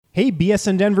Hey,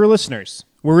 BSN Denver listeners.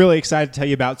 We're really excited to tell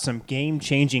you about some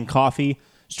game-changing coffee.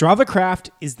 Strava Craft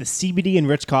is the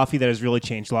CBD-enriched coffee that has really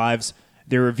changed lives.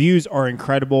 Their reviews are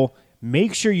incredible.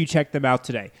 Make sure you check them out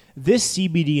today. This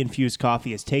CBD-infused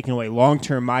coffee has taken away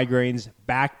long-term migraines,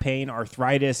 back pain,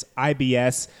 arthritis,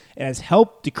 IBS. It has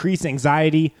helped decrease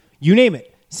anxiety. You name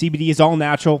it. CBD is all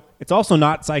natural. It's also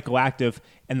not psychoactive.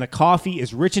 And the coffee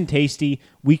is rich and tasty.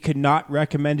 We could not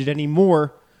recommend it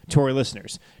anymore to our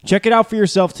listeners. Check it out for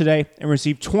yourself today and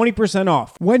receive 20%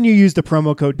 off when you use the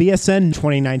promo code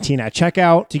BSN2019 at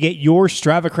checkout to get your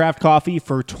Strava Craft coffee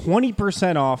for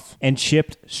 20% off and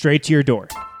shipped straight to your door.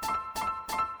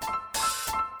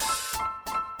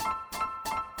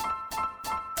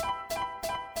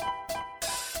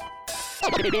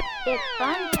 It's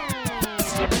fun.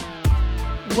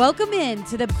 Welcome in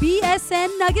to the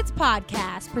BSN Nuggets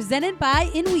podcast presented by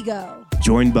InWeGo.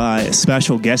 Joined by a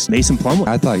special guest, Mason Plumlee.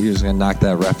 I thought he was going to knock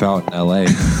that ref out in L.A.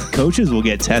 Coaches will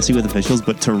get testy with officials,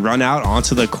 but to run out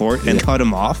onto the court and cut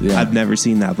him off, I've never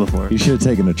seen that before. You should have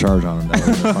taken a charge on him. That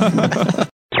would have been fun.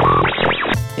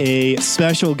 A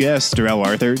special guest, Darrell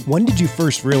Arthur. When did you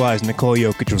first realize Nikola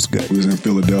Jokic was good? We was in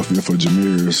Philadelphia for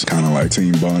Jameer's kind of like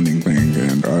team bonding thing,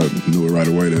 and I knew it right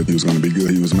away that he was going to be good.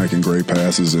 He was making great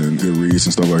passes and good reads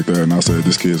and stuff like that, and I said,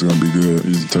 this kid's going to be good.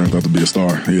 He turned out to be a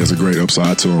star. He has a great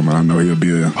upside to him, and I know he'll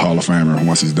be a Hall of Famer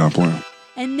once he's done playing.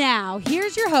 And now,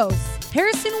 here's your hosts,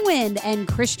 Harrison Wind and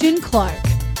Christian Clark.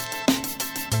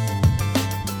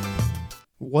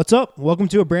 What's up? Welcome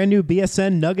to a brand new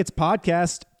BSN Nuggets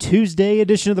podcast, Tuesday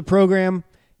edition of the program.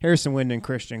 Harrison Wind and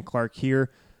Christian Clark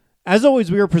here. As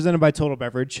always, we are presented by Total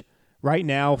Beverage. Right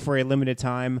now, for a limited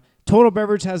time, Total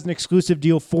Beverage has an exclusive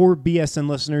deal for BSN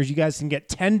listeners. You guys can get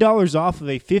 $10 off of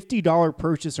a $50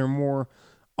 purchase or more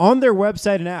on their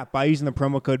website and app by using the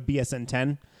promo code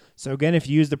BSN10. So again, if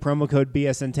you use the promo code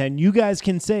BSN10, you guys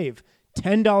can save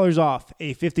 $10 off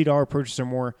a $50 purchase or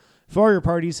more for all your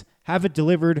parties. Have it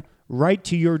delivered right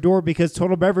to your door because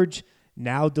Total Beverage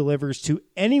now delivers to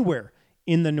anywhere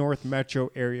in the North Metro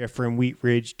area from Wheat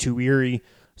Ridge to Erie.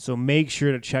 So make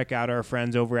sure to check out our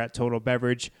friends over at Total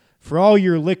Beverage for all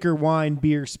your liquor, wine,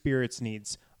 beer, spirits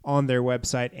needs on their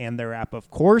website and their app, of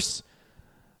course.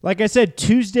 Like I said,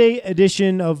 Tuesday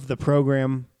edition of the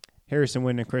program. Harrison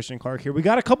Wind and Christian Clark here. We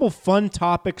got a couple fun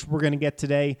topics we're going to get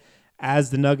today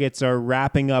as the Nuggets are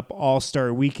wrapping up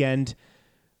All-Star Weekend.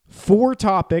 4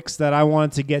 topics that I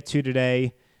wanted to get to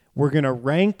today. We're going to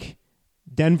rank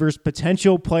Denver's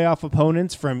potential playoff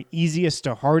opponents from easiest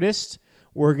to hardest.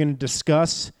 We're going to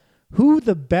discuss who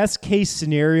the best case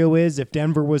scenario is if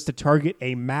Denver was to target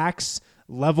a max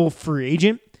level free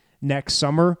agent next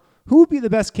summer. Who would be the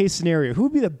best case scenario? Who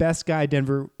would be the best guy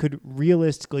Denver could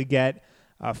realistically get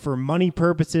for money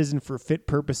purposes and for fit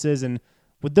purposes? And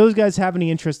would those guys have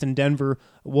any interest in Denver?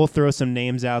 We'll throw some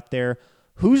names out there.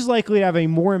 Who's likely to have a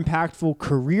more impactful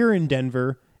career in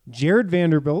Denver, Jared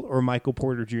Vanderbilt or Michael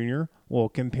Porter Jr.? We'll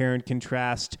compare and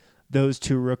contrast those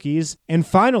two rookies. And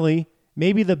finally,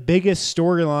 maybe the biggest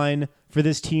storyline for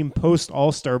this team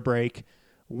post-All-Star break,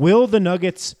 will the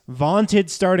Nuggets'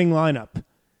 vaunted starting lineup,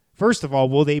 first of all,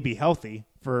 will they be healthy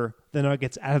for the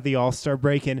Nuggets out of the All-Star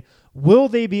break? And will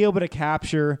they be able to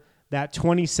capture that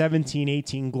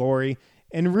 2017-18 glory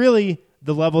and really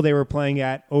the level they were playing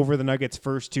at over the Nuggets'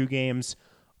 first 2 games,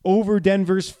 over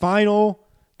Denver's final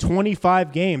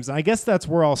 25 games? And I guess that's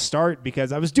where I'll start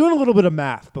because I was doing a little bit of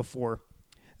math before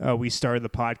we started the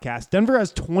podcast. Denver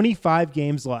has 25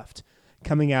 games left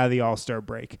coming out of the All-Star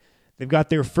break. They've got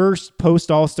their first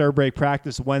post-All-Star break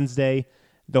practice Wednesday.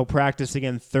 They'll practice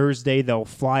again Thursday. They'll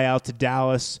fly out to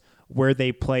Dallas where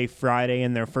they play Friday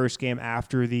in their first game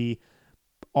after the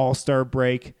All-Star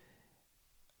break.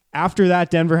 After that,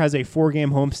 Denver has a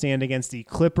 4-game homestand against the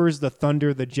Clippers, the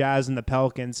Thunder, the Jazz, and the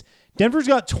Pelicans. Denver's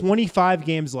got 25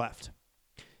 games left.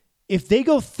 If they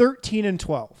go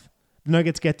 13-12, the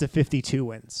Nuggets get to 52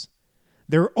 wins.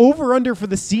 Their over-under for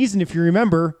the season, if you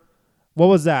remember, what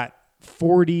was that?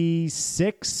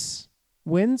 46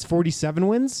 wins? 47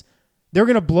 wins? They're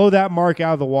going to blow that mark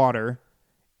out of the water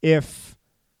if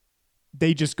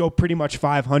they just go pretty much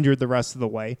 500 the rest of the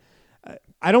way.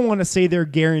 I don't want to say they're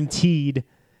guaranteed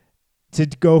to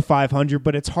go 500,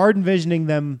 but it's hard envisioning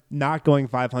them not going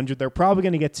 500. They're probably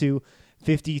going to get to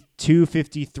 52,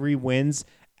 53 wins.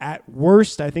 At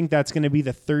worst, I think that's going to be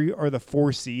the 3 or the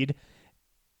 4 seed.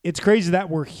 It's crazy that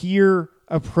we're here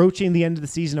approaching the end of the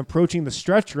season, approaching the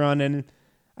stretch run, and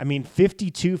I mean,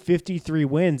 52, 53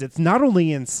 wins. It's not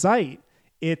only in sight,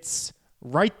 it's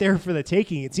right there for the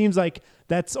taking. It seems like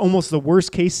that's almost the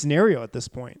worst case scenario at this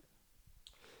point.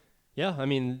 Yeah, I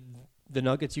mean, the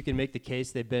Nuggets, you can make the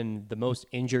case they've been the most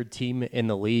injured team in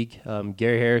the league.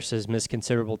 Gary Harris has missed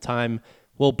considerable time.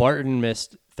 Will Barton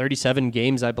missed 37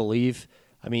 games, I believe.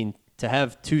 I mean, to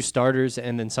have 2 starters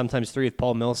and then sometimes 3 with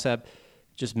Paul Millsap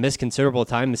just miss considerable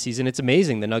time this season, it's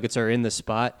amazing the Nuggets are in the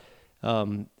spot.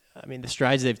 I mean, the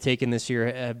strides they've taken this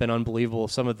year have been unbelievable.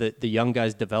 Some of the young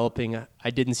guys developing, I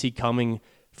didn't see coming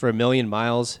for a million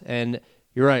miles. And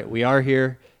you're right, we are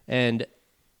here. And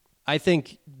I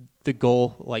think the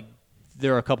goal, like,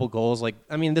 there are a couple goals. Like,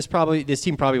 I mean, this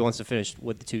team probably wants to finish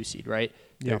with the 2 seed, right?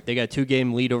 Yeah. They got a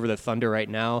 2-game lead over the Thunder right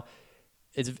now.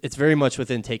 It's very much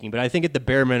within taking. But I think at the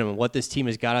bare minimum, what this team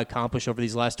has got to accomplish over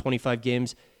these last 25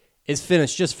 games is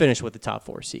finish with the top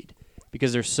 4 seed,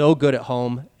 because they're so good at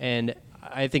home. And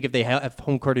I think if they have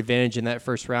home court advantage in that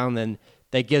first round, then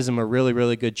that gives them a really,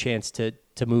 really good chance to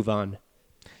move on.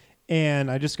 And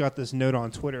I just got this note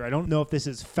on Twitter. I don't know if this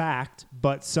is fact,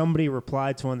 but somebody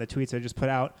replied to one of the tweets I just put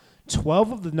out.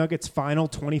 12 of the Nuggets' final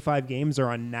 25 games are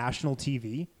on national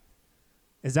TV.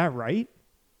 Is that right?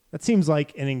 That seems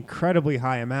like an incredibly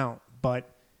high amount. But,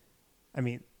 I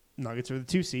mean, Nuggets are the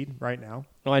 2 seed right now.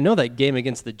 Well, I know that game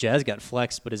against the Jazz got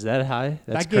flexed, but is that high?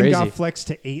 That's that game crazy. got flexed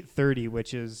to 8:30,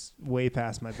 which is way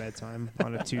past my bedtime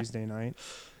on a Tuesday night.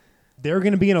 They're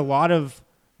going to be in a lot of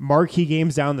marquee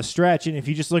games down the stretch, and if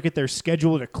you just look at their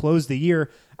schedule to close the year,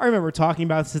 I remember talking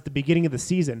about this at the beginning of the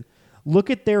season.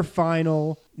 Look at their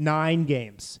final 9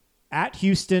 games. At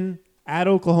Houston, at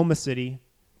Oklahoma City,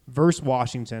 versus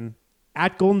Washington,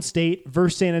 at Golden State,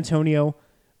 versus San Antonio,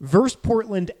 versus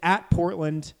Portland,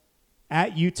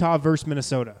 at Utah versus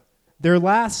Minnesota. Their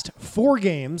last 4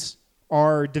 games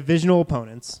are divisional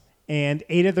opponents, and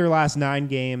 8 of their last 9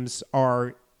 games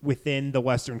are within the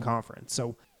Western Conference.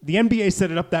 So the NBA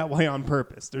set it up that way on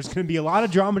purpose. There's going to be a lot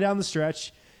of drama down the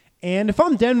stretch, and if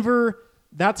I'm Denver,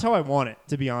 that's how I want it,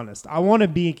 to be honest. I want to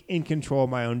be in control of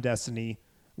my own destiny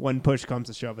when push comes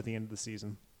to shove at the end of the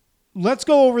season. Let's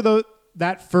go over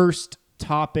that first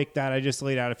topic that I just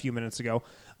laid out a few minutes ago.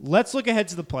 Let's look ahead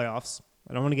to the playoffs.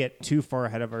 I don't want to get too far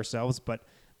ahead of ourselves, but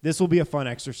this will be a fun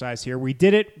exercise here. We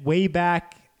did it way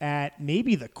back at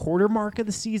maybe the quarter mark of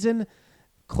the season,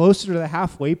 closer to the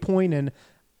halfway point, and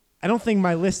I don't think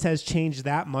my list has changed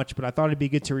that much, but I thought it'd be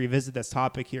good to revisit this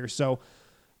topic here. So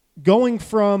going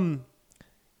from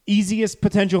easiest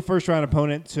potential first-round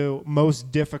opponent to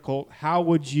most difficult, how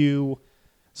would you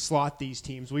slot these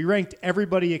teams? We ranked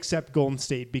everybody except Golden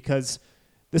State because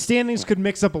the standings could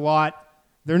mix up a lot.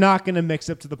 They're not going to mix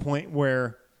up to the point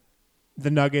where the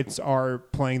Nuggets are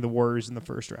playing the Warriors in the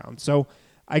first round. So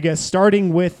I guess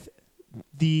starting with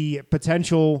the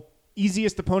potential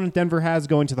easiest opponent Denver has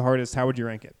going to the hardest, how would you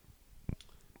rank it?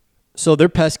 So they're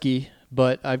pesky,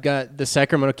 but I've got the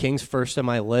Sacramento Kings first on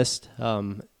my list.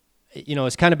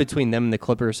 It's kind of between them and the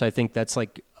Clippers. I think that's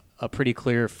like a pretty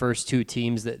clear first 2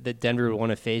 teams that Denver would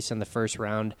want to face in the first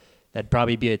round. That'd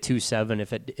probably be a 2-7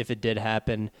 if it did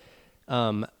happen.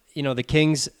 The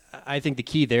Kings, I think the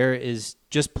key there is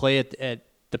just play at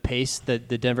the pace that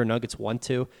the Denver Nuggets want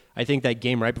to. I think that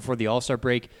game right before the All-Star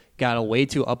break got a way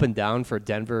too up and down for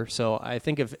Denver. So I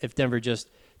think if Denver just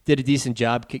did a decent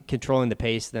job controlling the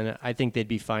pace, then I think they'd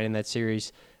be fine in that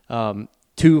series.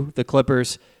 2, the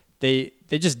Clippers, they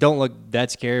just don't look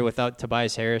that scary without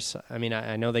Tobias Harris. I mean,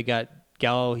 I know they got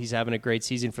Gallo. He's having a great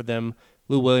season for them.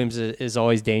 Lou Williams is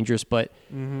always dangerous, but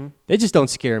they just don't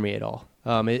scare me at all.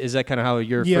 Is that kind of how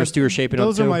your first 2 are shaping up?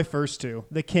 Those are my first 2.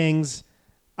 The Kings,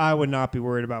 I would not be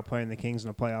worried about playing the Kings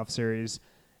in a playoff series.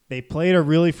 They played a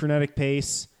really frenetic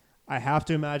pace. I have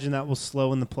to imagine that will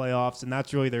slow in the playoffs, and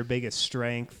that's really their biggest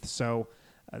strength. So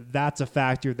that's a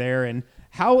factor there. And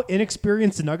how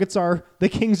inexperienced the Nuggets are, the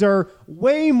Kings are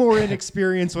way more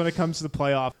inexperienced when it comes to the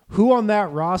playoff. Who on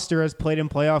that roster has played in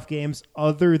playoff games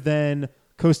other than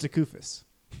Kosta Koufos?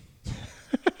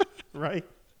 Right?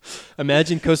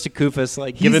 Imagine Kosta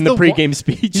Koufos giving the pregame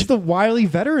speech. He's the wily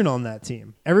veteran on that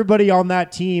team. Everybody on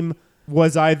that team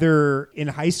was either in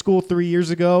high school 3 years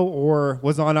ago or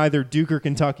was on either Duke or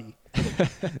Kentucky.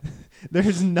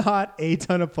 There's not a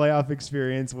ton of playoff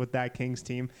experience with that Kings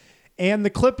team. And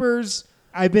the Clippers,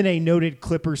 I've been a noted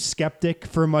Clippers skeptic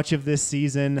for much of this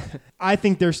season. I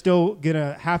think they're still going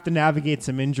to have to navigate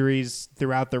some injuries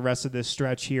throughout the rest of this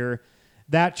stretch here.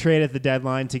 That trade at the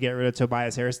deadline to get rid of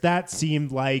Tobias Harris, that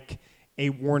seemed like a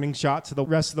warning shot to the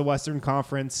rest of the Western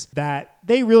Conference that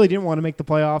they really didn't want to make the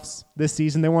playoffs this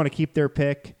season. They want to keep their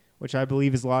pick, which I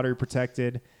believe is lottery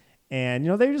protected. And,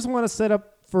 they just want to set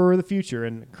up for the future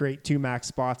and create 2 max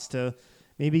spots to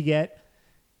maybe get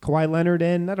Kawhi Leonard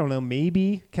in, I don't know,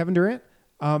 maybe Kevin Durant.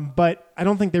 But I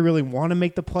don't think they really want to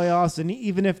make the playoffs. And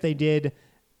even if they did,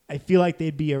 I feel like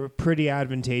they'd be a pretty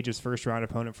advantageous first-round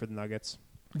opponent for the Nuggets.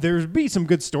 There'd be some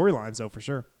good storylines, though, for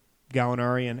sure.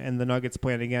 Gallinari and the Nuggets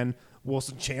playing again.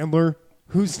 Wilson Chandler,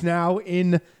 who's now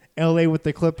in L.A. with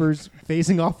the Clippers,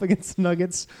 facing off against the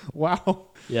Nuggets. Wow.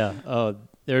 Yeah. Oh,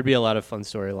 there would be a lot of fun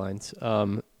storylines.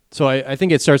 So I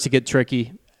think it starts to get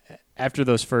tricky after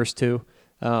those first two.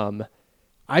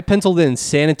 I penciled in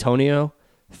San Antonio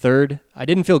third. I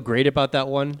didn't feel great about that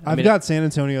one. I've got San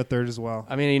Antonio third as well.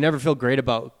 I mean, you never feel great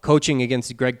about coaching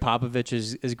against Greg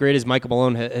Popovich. As great as Michael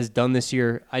Malone has done this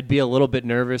year, I'd be a little bit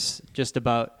nervous just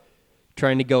about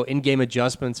trying to go in-game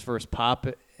adjustments versus Pop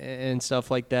and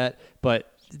stuff like that. But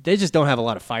they just don't have a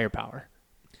lot of firepower.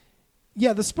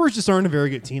 Yeah, the Spurs just aren't a very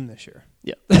good team this year.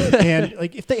 Yeah. And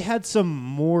like if they had some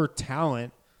more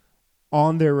talent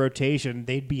on their rotation,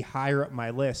 they'd be higher up my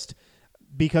list.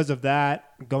 Because of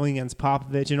that, going against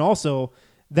Popovich, and also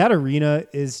that arena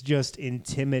is just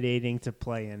intimidating to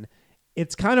play in.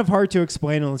 It's kind of hard to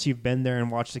explain unless you've been there and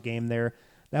watched the game there.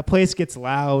 That place gets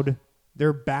loud. There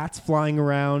are bats flying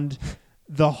around.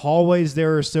 The hallways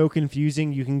there are so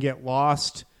confusing. You can get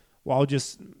lost while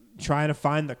just trying to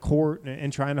find the court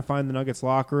and trying to find the Nuggets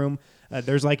locker room.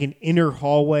 There's like an inner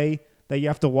hallway that you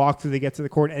have to walk through to get to the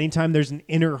court. Anytime there's an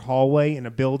inner hallway in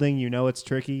a building, you know it's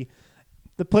tricky.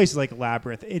 The place is like a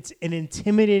labyrinth. It's an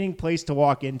intimidating place to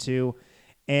walk into,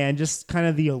 and just kind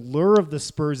of the allure of the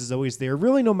Spurs is always there,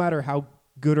 really no matter how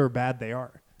good or bad they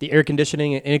are. The air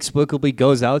conditioning inexplicably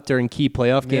goes out during key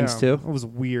playoff games, too. That was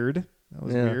weird.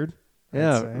 Weird.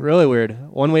 Yeah, really weird.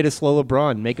 One way to slow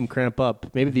LeBron, make him cramp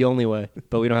up. Maybe the only way,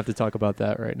 but we don't have to talk about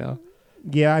that right now.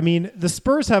 Yeah, I mean, the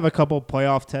Spurs have a couple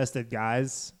playoff-tested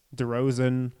guys.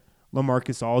 DeRozan,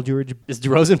 LaMarcus Aldridge. Is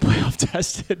DeRozan playoff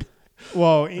tested?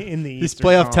 Well, in the he's Eastern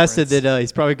playoff Conference. tested that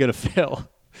he's probably going to fail.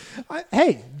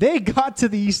 Hey, they got to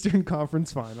the Eastern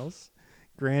Conference Finals.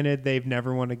 Granted, they've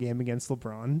never won a game against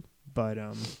LeBron, but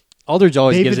Aldridge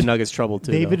always gives the Nuggets trouble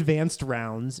too. They've advanced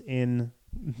rounds in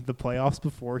the playoffs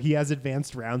before. He has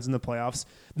advanced rounds in the playoffs.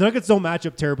 The Nuggets don't match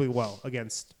up terribly well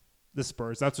against the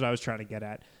Spurs. That's what I was trying to get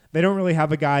at. They don't really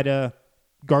have a guy to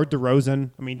guard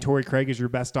DeRozan. I mean, Torrey Craig is your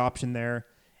best option there.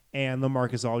 And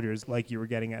LaMarcus Aldridge, like you were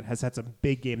getting at, has had some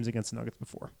big games against the Nuggets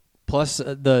before. Plus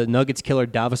the Nuggets killer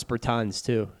Davis Bertans,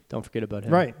 too. Don't forget about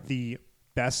him. Right. The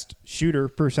best shooter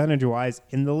percentage-wise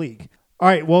in the league. All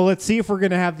right, well, let's see if we're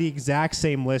going to have the exact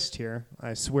same list here.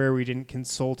 I swear we didn't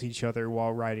consult each other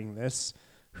while writing this.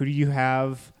 Who do you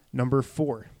have number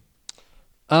 4?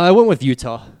 I went with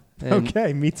Utah.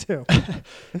 Okay, me too.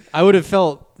 I would have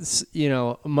felt,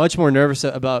 much more nervous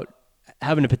about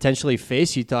having to potentially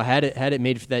face Utah had it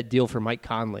made for that deal for Mike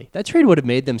Conley. That trade would have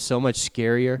made them so much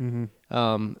scarier.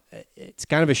 Mm-hmm. It's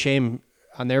kind of a shame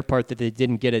on their part that they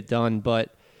didn't get it done.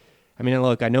 But, I mean,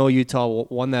 look, I know Utah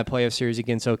won that playoff series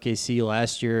against OKC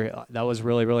last year. That was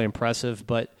really, really impressive.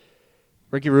 But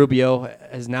Ricky Rubio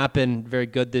has not been very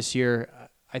good this year.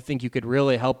 I think you could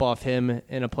really help off him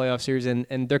in a playoff series.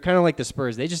 And they're kind of like the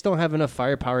Spurs. They just don't have enough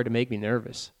firepower to make me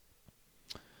nervous.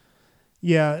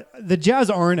 Yeah, the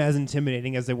Jazz aren't as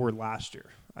intimidating as they were last year,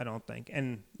 I don't think.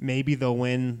 And maybe they'll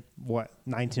win,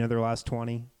 19 of their last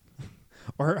 20?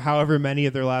 Or however many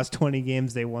of their last 20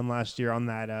 games they won last year on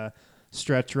that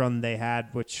stretch run they had,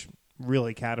 which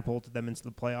really catapulted them into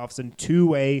the playoffs and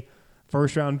to a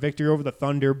first-round victory over the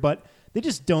Thunder. But they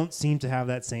just don't seem to have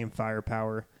that same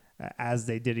firepower as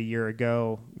they did a year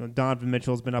ago. Donovan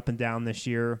Mitchell's been up and down this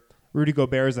year. Rudy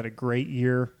Gobert's had a great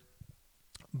year.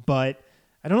 But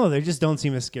I don't know. They just don't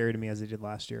seem as scary to me as they did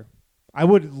last year. I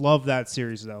would love that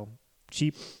series, though.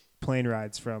 Cheap plane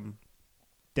rides from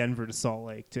Denver to Salt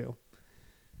Lake, too.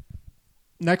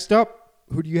 Next up,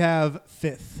 who do you have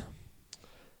 5th?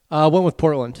 I went with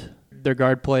Portland. Their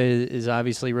guard play is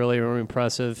obviously really, really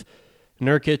impressive.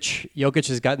 Jokic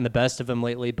has gotten the best of him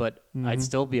lately, but I'd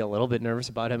still be a little bit nervous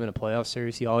about him in a playoff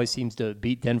series. He always seems to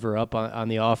beat Denver up on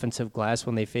the offensive glass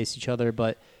when they face each other,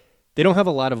 but they don't have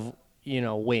a lot of,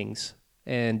 wings.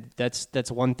 And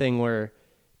that's one thing where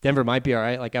Denver might be all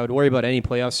right. Like, I would worry about any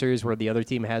playoff series where the other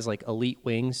team has, like, elite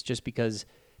wings just because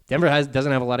Denver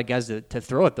doesn't have a lot of guys to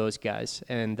throw at those guys.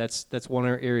 And that's one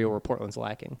area where Portland's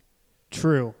lacking.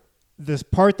 True. This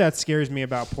part that scares me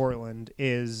about Portland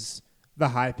is the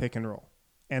high pick and roll.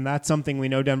 And that's something we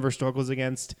know Denver struggles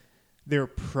against. They're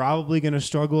probably going to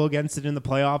struggle against it in the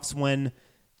playoffs when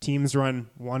teams run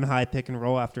one high pick and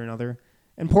roll after another.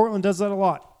 And Portland does that a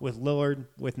lot with Lillard,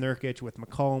 with Nurkic, with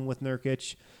McCollum, with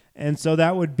Nurkic. And so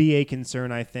that would be a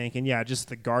concern, I think. And, yeah, just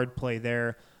the guard play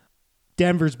there.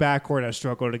 Denver's backcourt has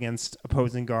struggled against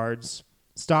opposing guards,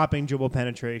 stopping dribble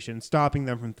penetration, stopping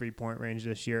them from three-point range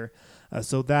this year.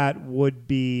 So that would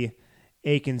be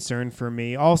a concern for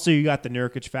me. Also, you got the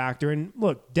Nurkic factor. And,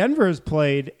 look, Denver has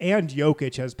played and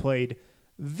Jokic has played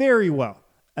very well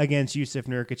against Yusuf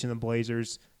Nurkic and the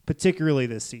Blazers, particularly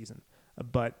this season.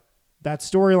 But that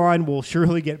storyline will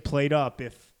surely get played up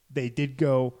if they did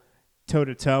go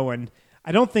toe-to-toe, and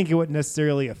I don't think it would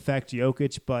necessarily affect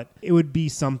Jokic, but it would be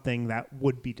something that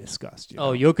would be discussed.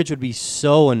 Jokic would be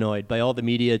so annoyed by all the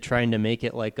media trying to make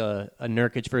it like a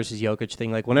Nurkic versus Jokic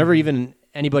thing. Like whenever even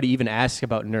anybody even asks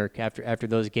about Nurk after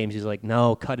those games, he's like,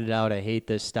 no, cut it out. I hate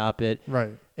this. Stop it.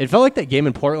 Right. It felt like that game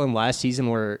in Portland last season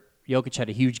where Jokic had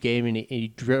a huge game and he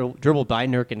dribbled by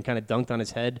Nurk and kind of dunked on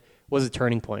his head was a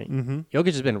turning point.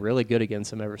 Jokic has been really good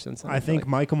against him ever since then. I think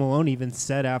Michael Malone even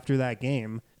said after that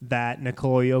game that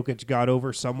Nikola Jokic got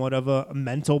over somewhat of a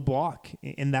mental block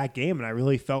in that game, and I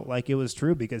really felt like it was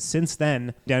true because since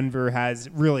then, Denver has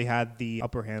really had the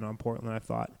upper hand on Portland, I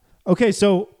thought. Okay,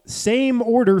 so same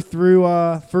order through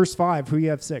first five. Who you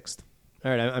have sixth?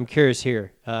 All right, I'm curious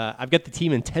here. I've got the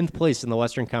team in 10th place in the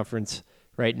Western Conference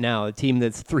right now, a team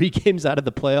that's 3 games out of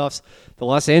the playoffs, the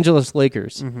Los Angeles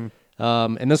Lakers.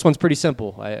 And this one's pretty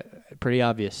simple, pretty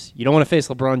obvious. You don't want to face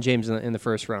LeBron James in the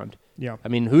first round. Yeah. I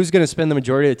mean, who's going to spend the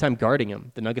majority of the time guarding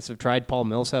him? The Nuggets have tried Paul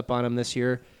Millsap on him this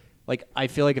year. Like, I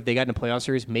feel like if they got in a playoff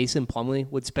series, Mason Plumlee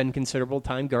would spend considerable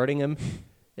time guarding him.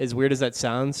 As weird as that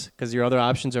sounds, because your other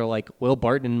options are like Will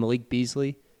Barton and Malik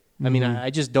Beasley. I mean, I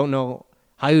just don't know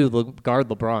how you guard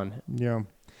LeBron. Yeah.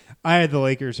 I had the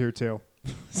Lakers here too.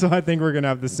 So I think we're going to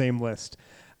have the same list.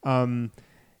 The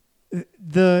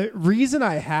reason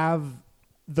I have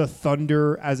the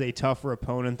Thunder as a tougher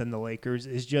opponent than the Lakers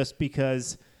is just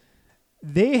because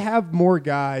they have more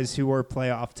guys who are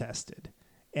playoff tested.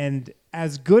 And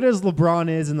as good as LeBron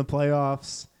is in the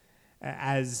playoffs,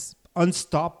 as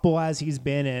unstoppable as he's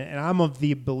been, and I'm of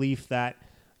the belief that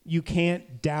you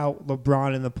can't doubt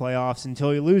LeBron in the playoffs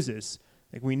until he loses.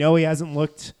 Like, we know he hasn't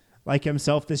looked like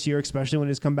himself this year, especially when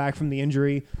he's come back from the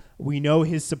injury. We know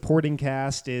his supporting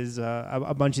cast is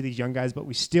a bunch of these young guys, but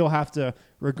we still have to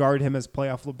regard him as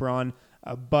playoff LeBron.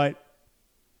 But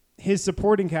his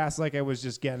supporting cast, like I was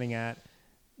just getting at,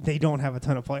 they don't have a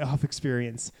ton of playoff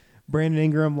experience. Brandon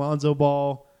Ingram, Lonzo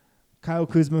Ball, Kyle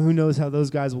Kuzma, who knows how those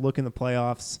guys will look in the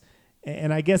playoffs.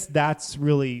 And I guess that's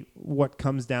really what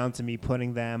comes down to me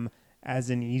putting them as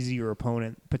an easier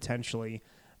opponent, potentially,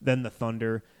 than the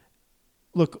Thunder.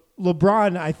 Look,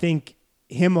 LeBron, I think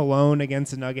him alone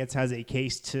against the Nuggets has a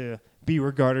case to be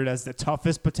regarded as the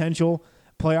toughest potential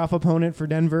playoff opponent for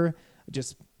Denver,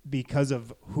 just because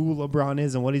of who LeBron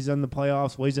is and what he's done in the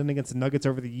playoffs, what he's done against the Nuggets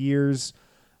over the years.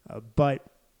 But,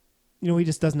 he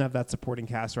just doesn't have that supporting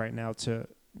cast right now to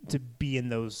be in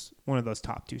one of those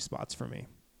top 2 spots for me.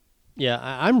 Yeah,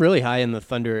 I'm really high in the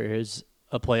Thunder as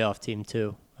a playoff team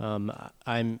too.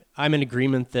 I'm in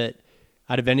agreement that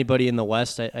out of anybody in the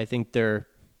West, I think they're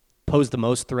pose the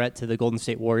most threat to the Golden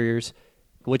State Warriors,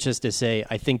 which is to say,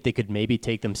 I think they could maybe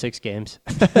take them 6 games.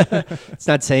 It's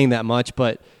not saying that much,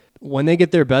 but when they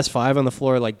get their best 5 on the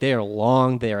floor, like, they are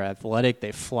long, they are athletic,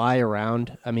 they fly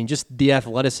around. I mean, just the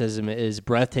athleticism is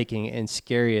breathtaking and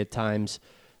scary at times.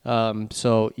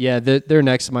 So yeah, they're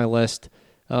next to my list.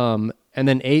 And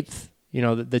then 8th,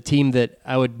 the team that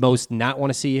I would most not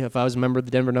want to see if I was a member of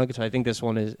the Denver Nuggets. I think this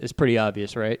one is pretty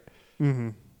obvious, right? Mm-hmm.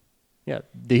 Yeah,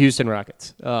 the Houston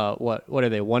Rockets. What are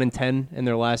they? 1-10 in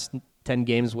their last 10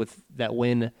 games with that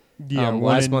win. Yeah,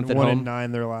 last month at home.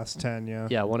 1-9 their last 10. Yeah.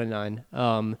 Yeah,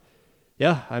 1-9.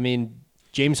 Yeah, I mean,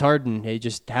 James Harden. They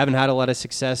just haven't had a lot of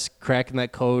success cracking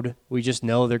that code. We just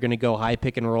know they're going to go high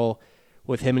pick and roll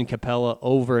with him and Capella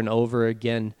over and over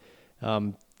again.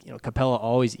 Capella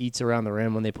always eats around the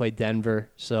rim when they play Denver.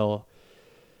 So,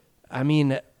 I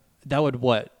mean, that would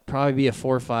probably be a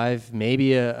 4-5,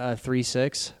 maybe a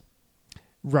 3-6.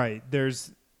 Right. They're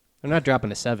not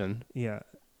dropping a 7. Yeah.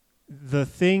 The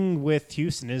thing with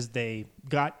Houston is they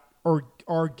got or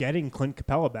are getting Clint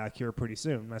Capella back here pretty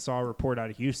soon. I saw a report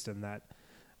out of Houston that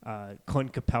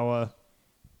Clint Capella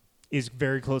is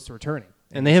very close to returning.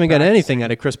 And they haven't got anything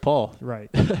out of Chris Paul. Right.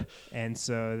 And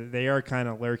so they are kind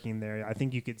of lurking there. I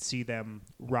think you could see them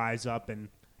rise up and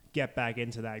get back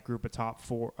into that group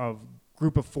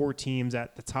of 4 teams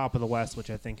at the top of the West, which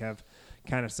I think have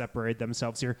kind of separated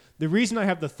themselves here. The reason I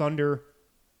have the Thunder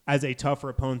as a tougher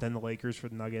opponent than the Lakers for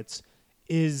the Nuggets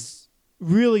is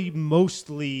really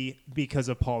mostly because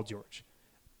of Paul George.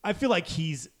 I feel like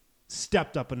he's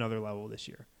stepped up another level this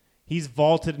year. He's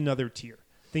vaulted another tier.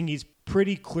 I think he's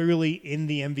pretty clearly in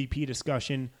the MVP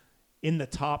discussion, in the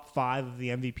top 5 of the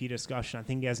MVP discussion. I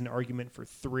think he has an argument for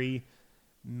 3,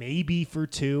 maybe for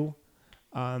 2.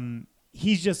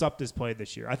 He's just upped his play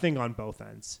this year, I think, on both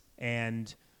ends.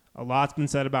 And a lot's been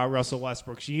said about Russell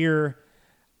Westbrook's year.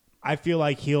 I feel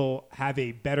like he'll have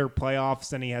a better playoffs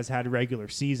than he has had regular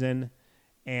season.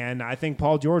 And I think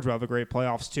Paul George will have a great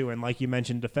playoffs too. And like you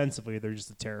mentioned, defensively, they're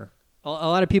just a terror. A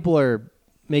lot of people are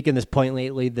making this point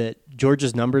lately that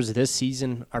George's numbers this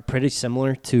season are pretty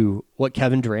similar to what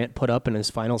Kevin Durant put up in his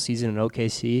final season in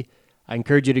OKC. I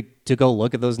encourage you to go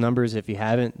look at those numbers if you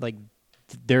haven't. Like,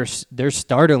 they're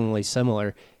startlingly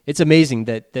similar. It's amazing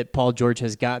that Paul George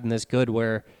has gotten this good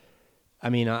where, I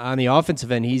mean, on the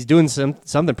offensive end, he's doing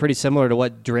something pretty similar to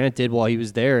what Durant did while he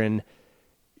was there. And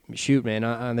shoot, man,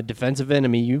 on the defensive end, I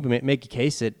mean, you make a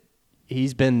case that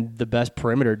he's been the best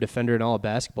perimeter defender in all of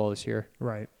basketball this year.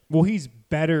 Right. Well, he's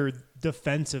better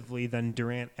defensively than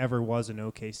Durant ever was in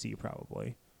OKC,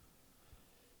 probably.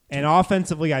 And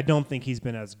offensively, I don't think he's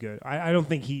been as good. I don't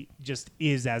think he just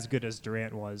is as good as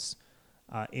Durant was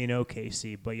in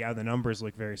OKC. But, yeah, the numbers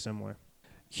look very similar.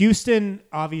 Houston,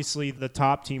 obviously the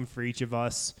top team for each of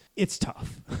us. It's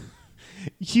tough.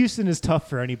 Houston is tough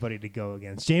for anybody to go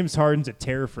against. James Harden's a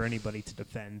terror for anybody to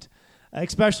defend,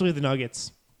 especially the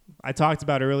Nuggets. I talked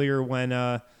about earlier when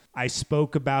I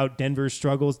spoke about Denver's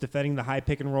struggles defending the high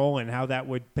pick and roll and how that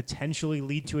would potentially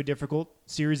lead to a difficult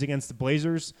series against the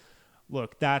Blazers.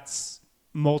 Look, that's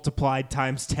multiplied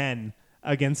times 10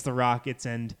 against the Rockets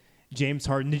and James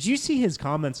Harden. Did you see his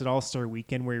comments at All-Star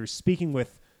Weekend where he was speaking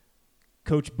with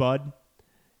Coach Bud?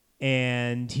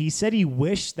 And he said he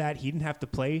wished that he didn't have to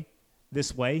play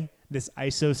this way, this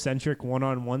isocentric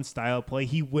one-on-one style play.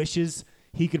 He wishes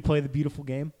he could play the beautiful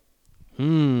game.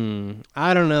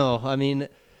 I don't know. I mean,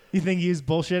 you think he was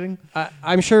bullshitting?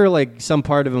 I'm sure like some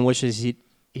part of him wishes he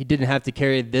didn't have to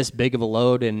carry this big of a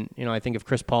load. And, you know, I think if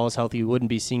Chris Paul is healthy, he wouldn't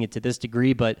be seeing it to this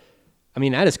degree. But, I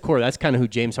mean, at his core, that's kind of who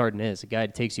James Harden is, a guy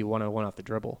that takes you one-on-one off the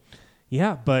dribble.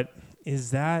 Yeah, but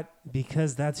is that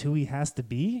because that's who he has to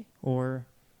be? Or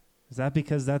is that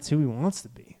because that's who he wants to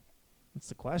be? That's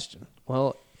the question.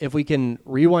 Well, if we can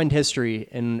rewind history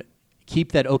and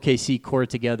keep that OKC core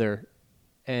together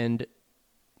and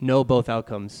know both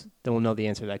outcomes, then we'll know the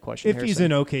answer to that question. If he's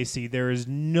in OKC, there is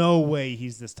no way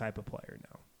he's this type of player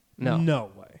now.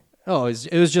 No way. Oh,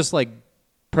 it was just like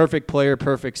perfect player,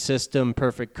 perfect system,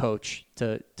 perfect coach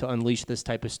to unleash this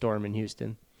type of storm in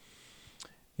Houston.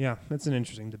 Yeah, that's an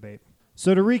interesting debate.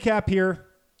 So to recap here,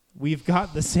 we've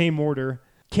got the same order.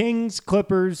 Kings,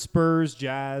 Clippers, Spurs,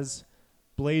 Jazz,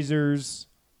 Blazers,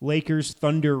 Lakers,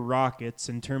 Thunder, Rockets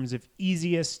in terms of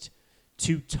easiest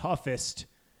to toughest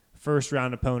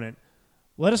first-round opponent.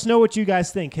 Let us know what you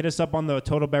guys think. Hit us up on the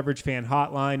Total Beverage Fan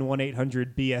Hotline,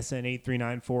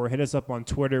 1-800-BSN-8394. Hit us up on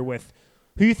Twitter with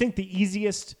who you think the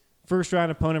easiest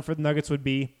first-round opponent for the Nuggets would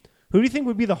be. Who do you think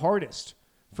would be the hardest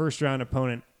first-round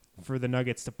opponent for the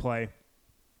Nuggets to play?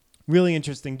 Really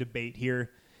interesting debate here.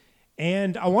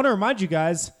 And I want to remind you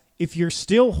guys, if you're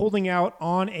still holding out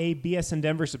on a BSN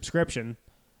Denver subscription,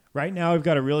 right now we've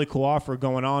got a really cool offer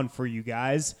going on for you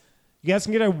guys. You guys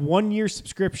can get a 1-year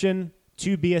subscription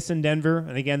to BSN Denver.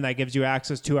 And again, that gives you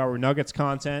access to our Nuggets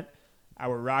content,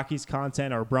 our Rockies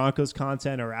content, our Broncos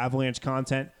content, our Avalanche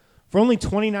content for only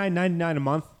 $29.99 a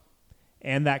month.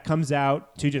 And that comes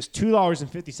out to just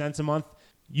 $2.50 a month.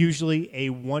 Usually a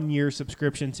 1-year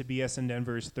subscription to BSN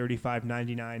Denver is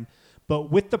 $35.99.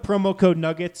 But with the promo code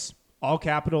Nuggets, all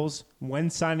capitals, when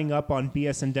signing up on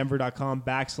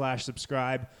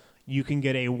bsndenver.com/subscribe, you can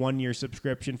get a 1-year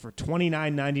subscription for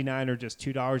 $29.99 or just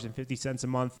 $2.50 a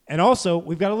month. And also,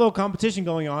 we've got a little competition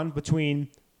going on between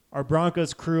our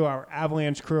Broncos crew, our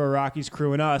Avalanche crew, our Rockies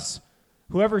crew, and us.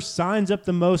 Whoever signs up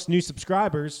the most new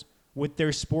subscribers with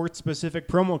their sports-specific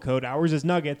promo code, ours is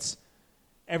Nuggets,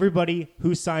 everybody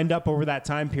who signed up over that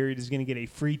time period is going to get a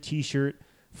free T-shirt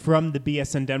from the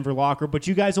BSN Denver locker. But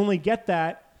you guys only get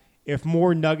that if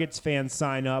more Nuggets fans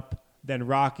sign up than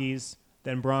Rockies,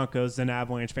 than Broncos, than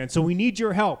Avalanche fans. So we need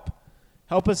your help.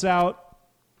 Help us out.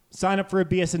 Sign up for a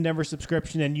BSN Denver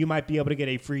subscription, and you might be able to get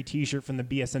a free T-shirt from the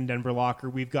BSN Denver locker.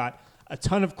 We've got a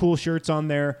ton of cool shirts on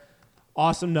there.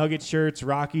 Awesome Nuggets shirts,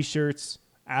 Rocky shirts,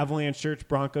 Avalanche shirts,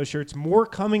 Broncos shirts. More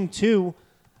coming too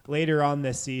later on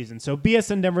this season. So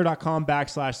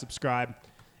bsndenver.com/subscribe.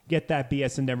 Get that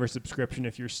BSN Denver subscription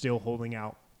if you're still holding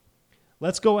out.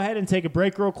 Let's go ahead and take a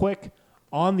break real quick.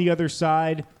 On the other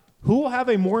side, who will have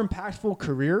a more impactful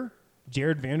career,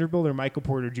 Jared Vanderbilt or Michael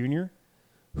Porter Jr.?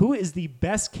 Who is the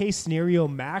best case scenario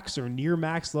max or near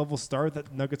max level star that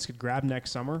the Nuggets could grab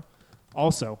next summer?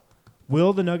 Also,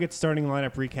 will the Nuggets starting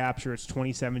lineup recapture its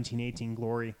 2017-18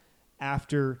 glory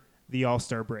after the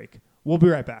All-Star break? We'll be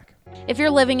right back. If you're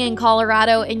living in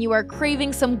Colorado and you are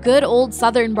craving some good old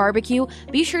Southern barbecue,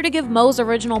 be sure to give Moe's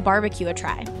Original Barbecue a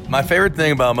try. My favorite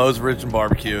thing about Moe's Original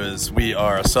Barbecue is we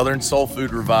are a Southern soul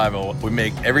food revival. We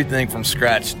make everything from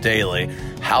scratch daily,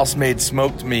 house-made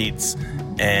smoked meats,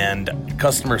 and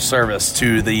customer service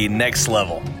to the next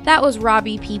level. That was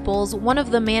Robbie Peoples, one of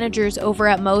the managers over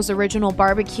at Moe's Original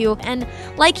Barbecue, and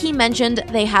like he mentioned,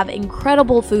 they have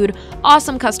incredible food,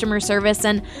 awesome customer service,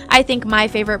 and I think my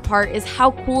favorite part is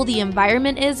how cool the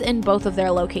environment is in both of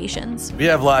their locations. We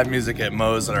have live music at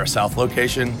Moe's at our South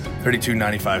location,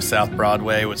 3295 South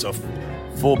Broadway, with a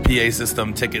full PA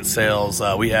system, ticket sales.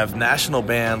 We have national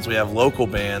bands, we have local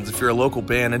bands. If you're a local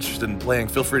band interested in playing,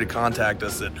 feel free to contact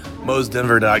us at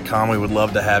moesdenver.com. We would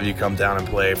love to have you come down and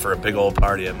play for a big old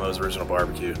party at Moe's Original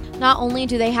Barbecue. Not only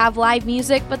do they have live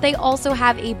music, but they also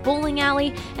have a bowling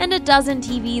alley and a dozen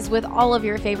TVs with all of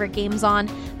your favorite games on.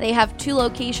 They have 2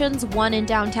 locations, one in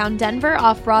downtown Denver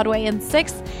off Broadway and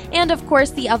 6th, and of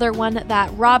course the other one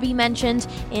that Robbie mentioned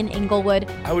in Inglewood.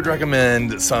 I would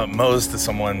recommend Moe's to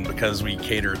someone because we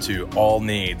cater to all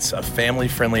needs, a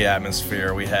family-friendly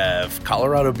atmosphere. We have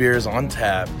Colorado beers on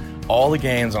tap, all the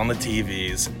games on the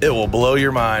TVs. It will blow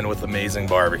your mind with amazing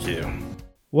barbecue.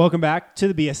 Welcome back to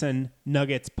the BSN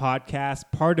Nuggets podcast,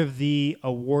 part of the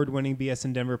award-winning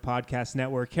BSN Denver Podcast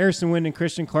Network. Harrison Wind and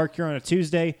Christian Clark here on a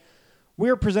Tuesday. We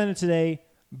are presented today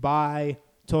by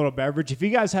Total Beverage. If you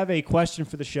guys have a question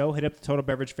for the show, hit up the Total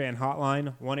Beverage Fan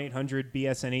Hotline,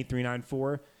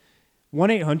 1-800-BSN-8394.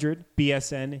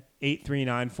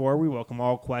 1-800-BSN-8394. We welcome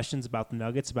all questions about the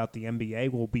Nuggets, about the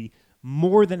NBA. We'll be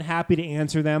more than happy to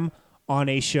answer them on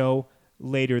a show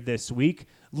later this week.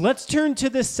 Let's turn to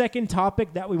the second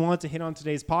topic that we want to hit on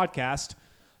today's podcast,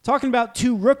 talking about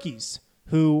 2 rookies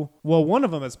who, well, one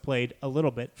of them has played a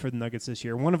little bit for the Nuggets this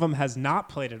year. One of them has not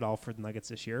played at all for the Nuggets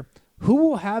this year. Who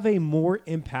will have a more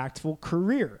impactful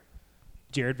career,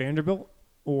 Jared Vanderbilt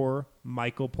or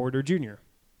Michael Porter Jr.?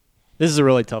 This is a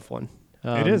really tough one.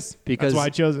 It is. Because, that's why I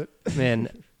chose it. Man,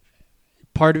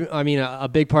 a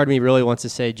big part of me really wants to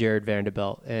say Jared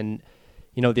Vanderbilt. And,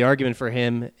 the argument for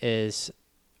him is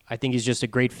I think he's just a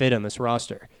great fit on this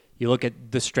roster. You look at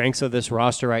the strengths of this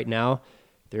roster right now,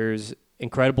 there's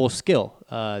incredible skill.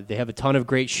 They have a ton of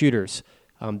great shooters.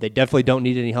 They definitely don't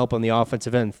need any help on the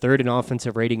offensive end. 3rd in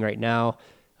offensive rating right now,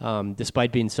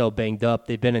 despite being so banged up.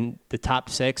 They've been in the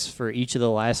top 6 for each of the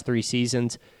last 3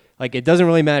 seasons. Like, it doesn't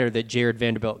really matter that Jared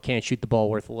Vanderbilt can't shoot the ball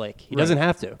worth a lick. He doesn't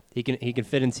have to. He can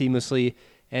fit in seamlessly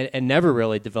and never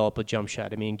really develop a jump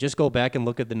shot. I mean, just go back and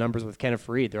look at the numbers with Kenneth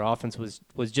Faried. Their offense was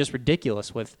just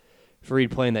ridiculous with Faried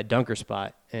playing that dunker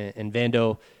spot. And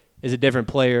Vando is a different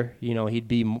player. He'd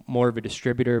be more of a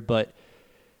distributor. But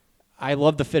I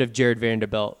love the fit of Jared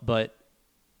Vanderbilt, but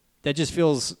that just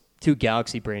feels too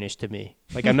galaxy brainish to me.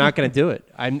 Like, I'm not going to do it.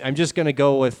 I'm just going to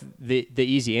go with the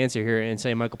easy answer here and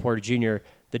say Michael Porter Jr.,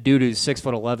 the dude who's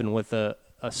 6'11" with a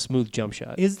smooth jump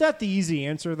shot. Is that the easy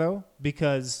answer, though?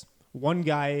 Because one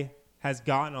guy has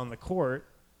gotten on the court,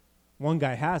 one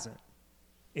guy hasn't.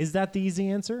 Is that the easy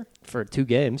answer? For 2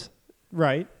 games.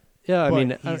 Right. Yeah,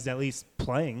 but he's at least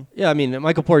playing. Yeah, I mean,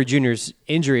 Michael Porter Jr.'s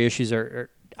injury issues are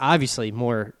obviously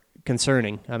more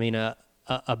concerning. I mean, a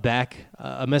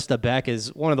messed up back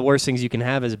is one of the worst things you can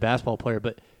have as a basketball player,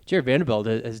 but Jared Vanderbilt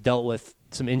has dealt with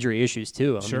some injury issues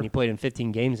too. I mean, he played in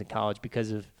 15 games in college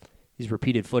because of these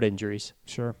repeated foot injuries.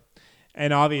 Sure.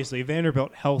 And obviously,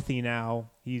 Vanderbilt healthy now.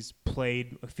 He's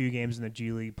played a few games in the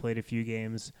G League, played a few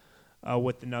games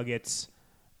with the Nuggets.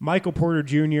 Michael Porter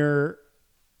Jr.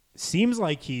 seems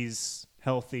like he's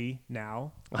healthy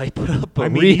now. I put up a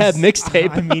rehab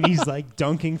mixtape. I mean, he's like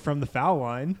dunking from the foul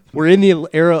line. We're in the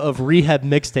era of rehab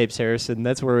mixtapes, Harrison.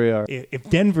 That's where we are. If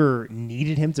Denver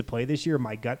needed him to play this year,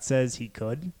 my gut says he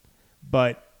could.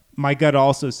 But my gut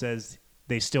also says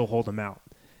they still hold him out.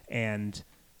 And,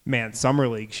 man, Summer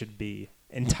League should be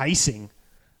enticing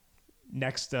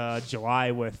next July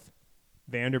with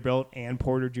Vanderbilt and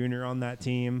Porter Jr. on that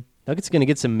team. Nuggets going to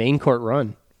get some main court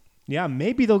run. Yeah,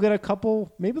 maybe they'll get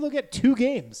maybe they'll get 2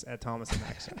 games at Thomas and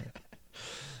Mack Center.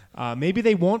 Maybe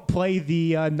they won't play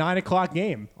the 9 o'clock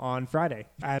game on Friday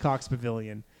at Cox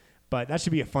Pavilion. But that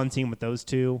should be a fun team with those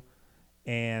 2.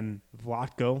 And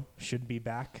Vlatko should be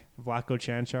back. Vlatko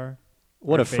Chanchar.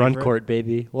 What a front court,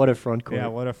 baby. What a front court. Yeah,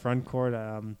 what a front court.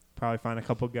 Probably find a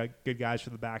couple good guys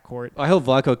for the back court. I hope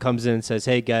Vlatko comes in and says,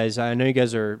 hey, guys, I know you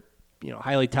guys are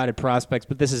highly touted prospects,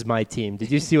 but this is my team.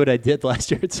 Did you see what I did last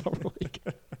year at Summer League?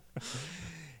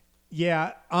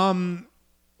 Yeah. I'm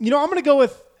going to go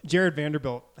with Jared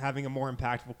Vanderbilt having a more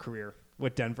impactful career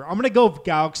with Denver. I'm going to go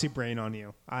galaxy brain on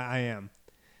you. I am.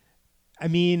 I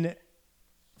mean,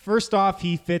 first off,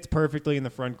 he fits perfectly in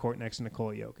the front court next to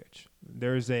Nikola Jokic.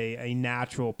 There's a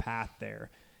natural path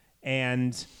there.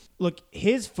 And look,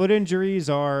 his foot injuries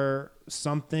are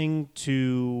something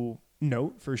to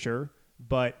note for sure,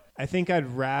 but I think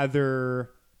I'd rather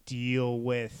deal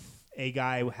with a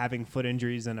guy having foot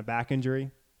injuries than a back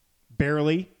injury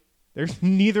barely.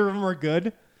 Neither of them are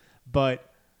good,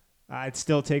 but I'd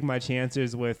still take my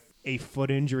chances with a foot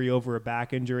injury over a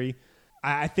back injury.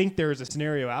 I think there's a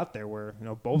scenario out there where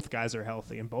both guys are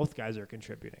healthy and both guys are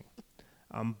contributing.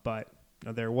 But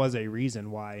there was a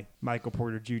reason why Michael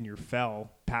Porter Jr.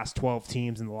 fell past 12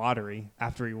 teams in the lottery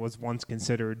after he was once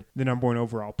considered the number 1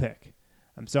 overall pick.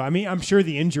 So, I mean, I'm sure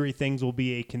the injury things will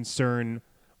be a concern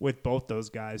with both those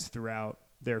guys throughout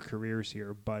their careers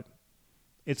here. But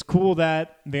it's cool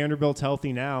that Vanderbilt's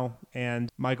healthy now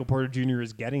and Michael Porter Jr.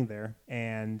 is getting there.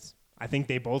 And I think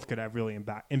they both could have really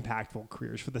impactful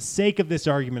careers. For the sake of this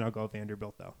argument, I'll go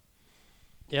Vanderbilt, though.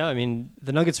 Yeah, I mean,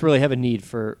 the Nuggets really have a need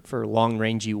for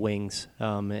long-rangey wings.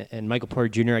 And Michael Porter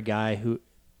Jr., a guy who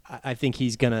I think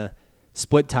he's going to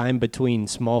split time between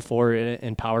small forward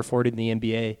and power forward in the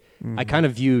NBA. Mm-hmm. I kind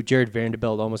of view Jared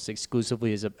Vanderbilt almost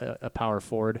exclusively as a power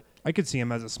forward. I could see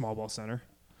him as a small ball center.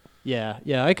 Yeah,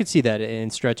 I could see that in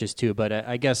stretches too. But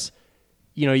I guess,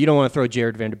 you don't want to throw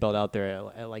Jared Vanderbilt out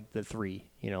there at like the 3.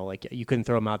 Like you couldn't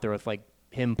throw him out there with like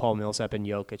him, Paul Millsap, and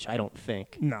Jokic, I don't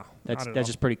think. No, that's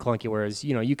just pretty clunky. Whereas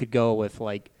you could go with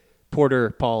like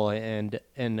Porter, Paul, and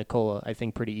Nikola, I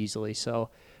think, pretty easily. So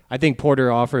I think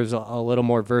Porter offers a little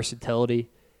more versatility.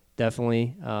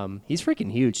 Definitely, he's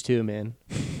freaking huge too, man.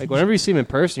 Like whenever you see him in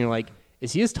person, you're like,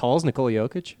 is he as tall as Nikola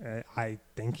Jokic? I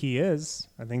think he is.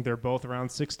 I think they're both around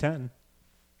 6'10".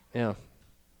 Yeah.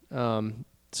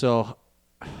 So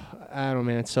I don't know,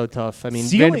 man. It's so tough. I mean,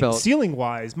 ceiling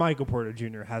wise, Michael Porter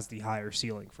Jr. has the higher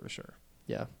ceiling for sure.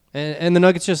 Yeah, and the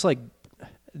Nuggets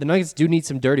the Nuggets do need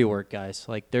some dirty work, guys.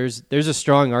 Like there's a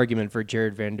strong argument for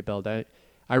Jared Vanderbilt.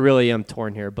 I really am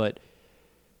torn here, but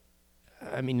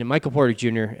I mean, Michael Porter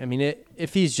Jr. I mean,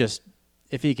 if he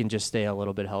can just stay a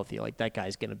little bit healthy, like that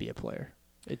guy's going to be a player.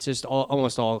 It's just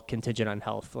almost all contingent on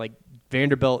health. Like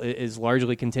Vanderbilt is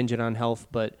largely contingent on health,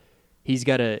 but he's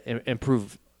got to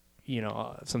improve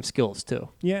some skills too.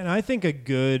 Yeah, and I think a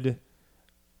good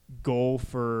goal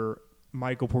for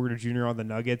Michael Porter Jr. on the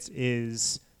Nuggets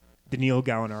is Danilo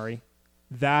Gallinari.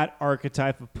 That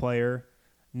archetype of player,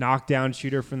 knockdown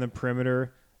shooter from the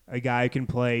perimeter, a guy who can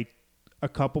play a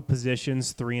couple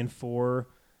positions, 3 and 4,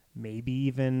 maybe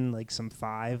even like some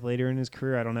 5 later in his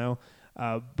career. I don't know.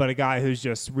 But a guy who's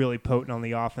just really potent on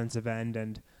the offensive end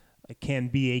and can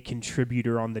be a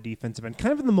contributor on the defensive end,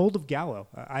 kind of in the mold of Gallo.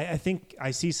 I think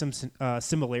I see some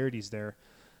similarities there.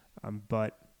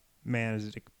 But, man, is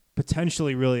it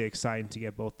potentially really exciting to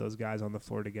get both those guys on the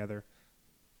floor together.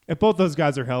 If both those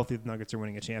guys are healthy, the Nuggets are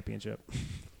winning a championship.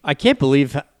 I can't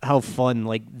believe how fun,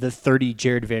 the 30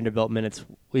 Jared Vanderbilt minutes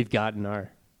we've gotten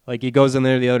are. Like, he goes in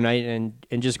there the other night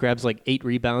and just grabs, 8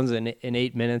 rebounds in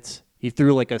 8 minutes. He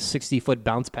threw a 60-foot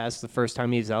bounce pass the first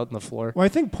time he was out on the floor. Well, I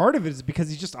think part of it is because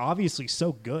he's just obviously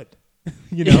so good.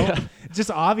 Yeah. It's just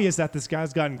obvious that this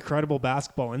guy's got incredible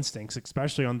basketball instincts,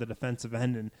 especially on the defensive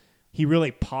end, and he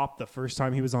really popped the first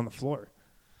time he was on the floor.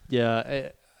 Yeah,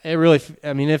 it really.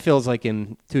 I mean, it feels like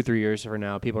in 2-3 years from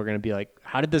now, people are going to be like,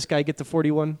 "How did this guy get to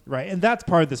 41?" Right, and that's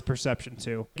part of this perception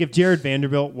too. If Jared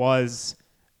Vanderbilt was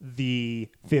the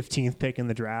 15th pick in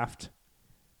the draft,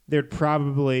 there'd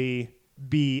probably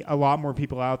be a lot more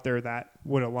people out there that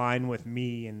would align with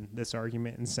me in this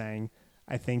argument and saying,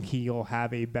 I think he'll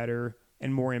have a better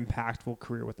and more impactful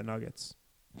career with the Nuggets.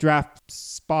 Draft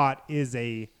spot is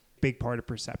a big part of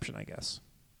perception, I guess.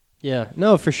 Yeah,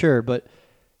 no, for sure. But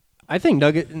I think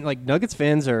Nuggets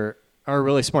fans are a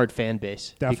really smart fan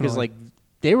base. Definitely. Because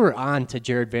they were on to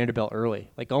Jared Vanderbilt early.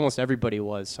 Almost everybody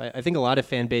was. I think a lot of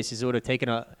fan bases, it would have taken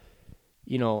a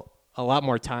lot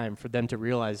more time for them to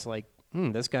realize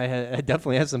this guy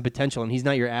definitely has some potential, and he's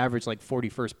not your average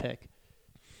 41st pick.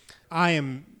 I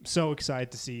am so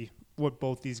excited to see what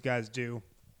both these guys do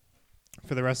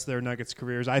for the rest of their Nuggets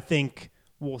careers. I think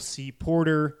we'll see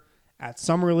Porter at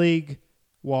Summer League,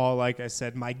 while, like I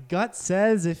said, my gut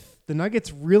says if the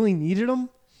Nuggets really needed him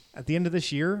at the end of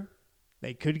this year,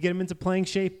 they could get him into playing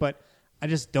shape, but I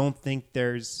just don't think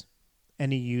there's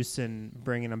any use in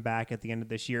bringing him back at the end of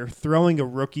this year. Throwing a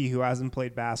rookie who hasn't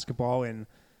played basketball in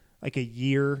a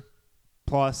year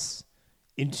plus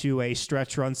into a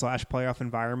stretch run / playoff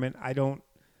environment, I don't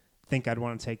think I'd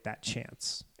want to take that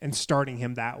chance and starting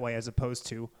him that way as opposed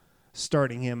to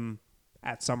starting him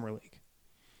at Summer League.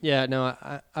 Yeah, no,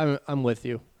 I'm with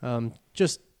you.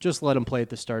 Just let him play at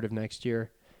the start of next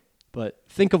year. But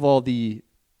think of all the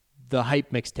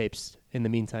hype mixtapes in the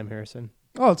meantime, Harrison.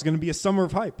 Oh, it's going to be a summer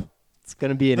of hype. It's going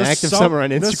to be an active summer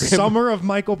on Instagram. The summer of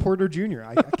Michael Porter Jr.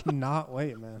 I cannot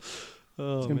wait, man.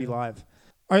 Oh, it's going to be live.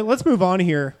 All right, let's move on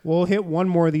here. We'll hit one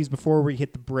more of these before we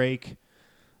hit the break.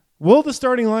 Will the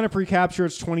starting lineup recapture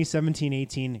its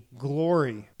 2017-18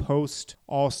 glory post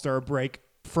All-Star break?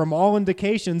 from all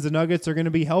indications, the Nuggets are going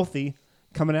to be healthy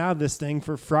coming out of this thing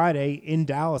for Friday in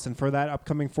Dallas and for that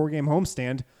upcoming 4-game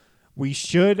homestand. We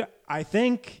should, I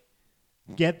think,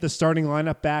 get the starting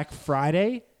lineup back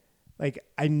Friday.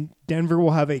 Denver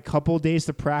will have a couple days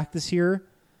to practice here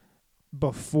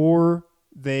before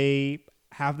they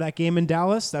have that game in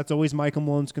Dallas. That's always Michael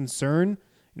Malone's concern.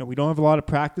 We don't have a lot of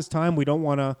practice time. We don't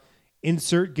want to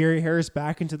insert Gary Harris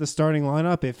back into the starting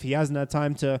lineup if he hasn't had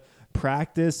time to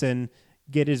practice and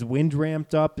get his wind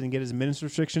ramped up and get his minutes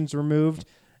restrictions removed.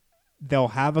 They'll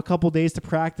have a couple days to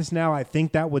practice now. I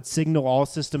think that would signal all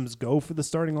systems go for the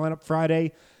starting lineup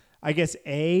Friday. I guess,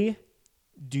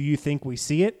 do you think we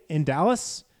see it in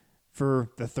Dallas for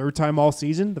the third time all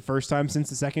season, the first time since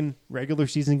the second regular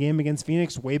season game against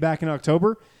Phoenix way back in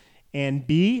October? And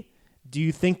B, do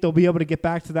you think they'll be able to get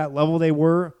back to that level they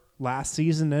were last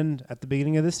season and at the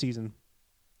beginning of this season?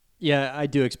 Yeah, I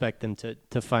do expect them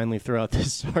to finally throw out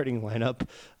this starting lineup.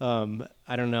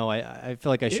 I don't know. I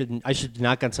feel like I should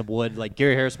knock on some wood. Like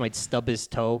Gary Harris might stub his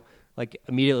toe like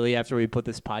immediately after we put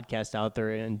this podcast out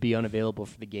there and be unavailable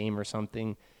for the game or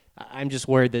something. I'm just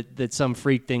worried that some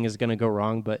freak thing is going to go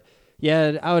wrong. But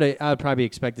yeah, I would probably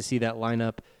expect to see that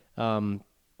lineup.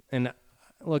 And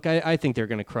look, I think they're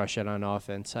going to crush it on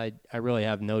offense. I really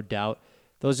have no doubt.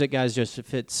 Those guys just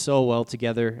fit so well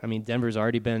together. I mean, Denver's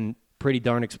already been pretty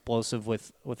darn explosive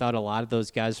without a lot of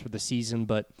those guys for the season.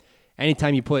 But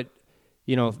anytime you put,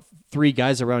 3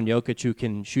 guys around Jokic who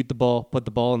can shoot the ball, put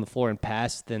the ball on the floor, and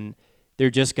pass, then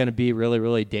they're just going to be really,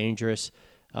 really dangerous.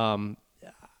 I'm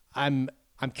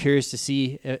curious to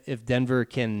see if Denver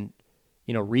can,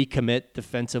 recommit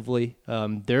defensively.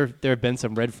 There have been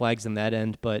some red flags in that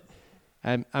end, but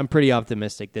I'm pretty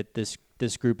optimistic that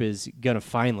this group is going to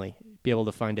finally be able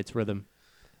to find its rhythm.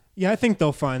 Yeah, I think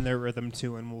they'll find their rhythm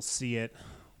too, and we'll see it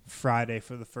Friday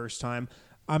for the first time.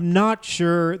 I'm not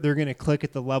sure they're going to click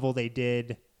at the level they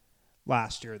did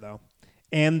last year, though.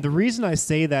 And the reason I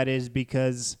say that is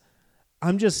because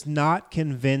I'm just not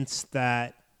convinced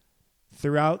that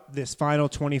throughout this final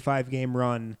 25-game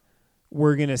run,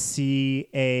 we're going to see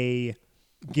a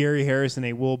Gary Harris and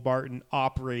a Will Barton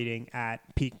operating at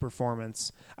peak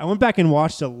performance. I went back and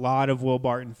watched a lot of Will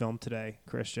Barton film today,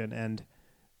 Christian, and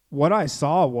what I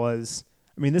saw was,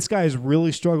 this guy is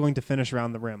really struggling to finish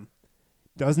around the rim.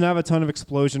 Doesn't have a ton of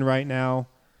explosion right now.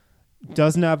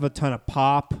 Doesn't have a ton of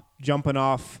pop jumping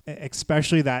off,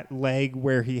 especially that leg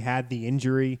where he had the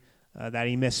injury that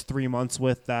he missed 3 months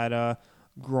with, that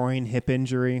groin hip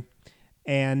injury.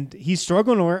 And he's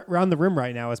struggling around the rim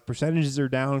right now. His percentages are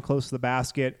down close to the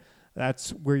basket.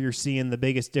 That's where you're seeing the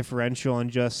biggest differential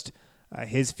in just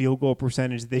his field goal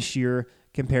percentage this year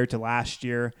compared to last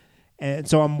year. And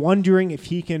so I'm wondering if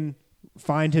he can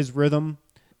find his rhythm.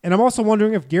 And I'm also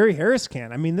wondering if Gary Harris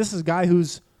can. This is a guy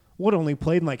who's, only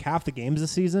played in like half the games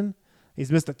this season.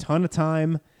 He's missed a ton of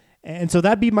time. And so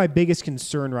that'd be my biggest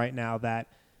concern right now, that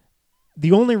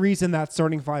the only reason that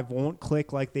starting 5 won't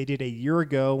click like they did a year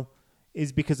ago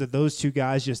is because of those 2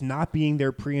 guys just not being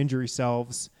their pre-injury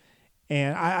selves.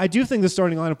 And I do think the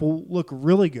starting lineup will look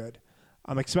really good,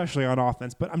 especially on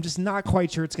offense. But I'm just not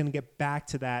quite sure it's going to get back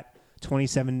to that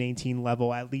 2017-18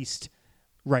 level, at least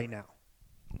right now.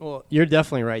 Well, you're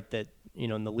definitely right that,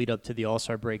 in the lead up to the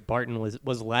All-Star break, Barton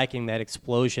was lacking that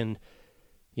explosion.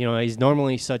 He's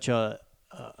normally such a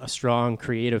strong,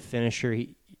 creative finisher.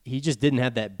 He just didn't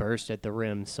have that burst at the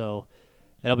rim, so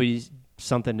that'll be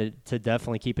something to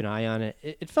definitely keep an eye on.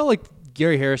 It felt like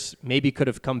Gary Harris maybe could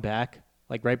have come back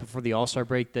like right before the All-Star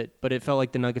break, but it felt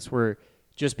like the Nuggets were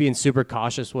just being super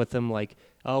cautious with him. Like,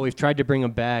 we've tried to bring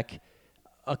him back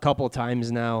a couple of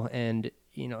times now, and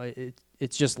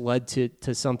it's just led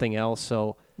to something else.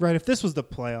 So right, if this was the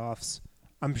playoffs,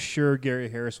 I'm sure Gary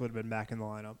Harris would have been back in the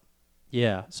lineup.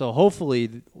 Yeah, so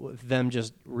hopefully with them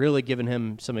just really giving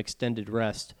him some extended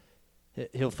rest,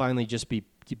 he'll finally just be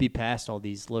past all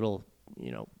these little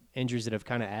injuries that have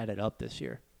kind of added up this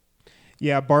year.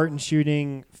 Yeah, Barton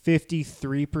shooting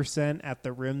 53% at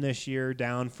the rim this year,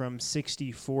 down from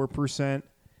 64%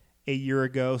 a year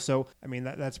ago. So,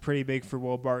 that's pretty big for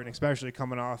Will Barton, especially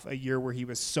coming off a year where he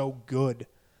was so good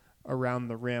around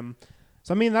the rim.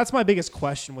 So, that's my biggest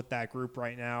question with that group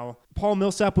right now. Paul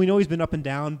Millsap, we know he's been up and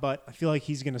down, but I feel like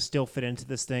he's going to still fit into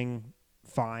this thing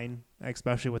fine,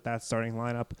 especially with that starting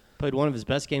lineup. Played one of his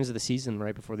best games of the season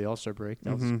right before the All-Star break.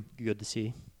 That was good to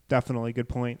see. Definitely, good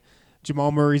point.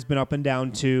 Jamal Murray's been up and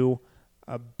down too,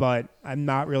 but I'm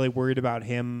not really worried about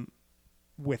him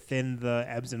within the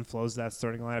ebbs and flows of that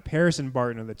starting lineup. Harris and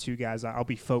Barton are the 2 guys I'll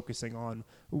be focusing on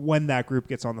when that group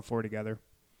gets on the floor together.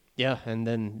 Yeah, and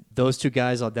then those 2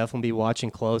 guys I'll definitely be watching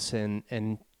close,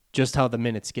 and just how the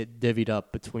minutes get divvied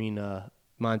up between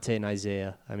Monte and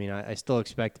Isaiah. I mean, I still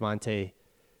expect Monte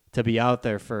to be out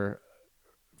there for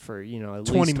at 20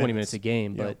 least 20 minutes a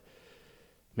game. Yeah. But,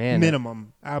 man.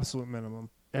 Minimum. Absolute minimum.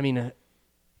 I mean,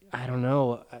 I don't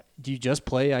know. Do you just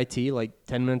play IT like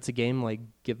 10 minutes a game, like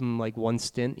give him like one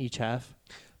stint each half?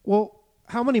 Well,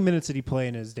 how many minutes did he play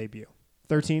in his debut?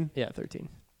 13? Yeah, 13.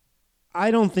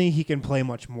 I don't think he can play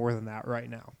much more than that right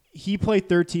now. He played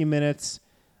 13 minutes.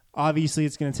 Obviously,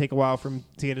 it's going to take a while for him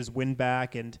to get his wind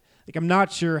back, and I'm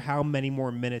not sure how many more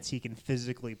minutes he can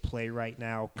physically play right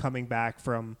now coming back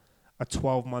from a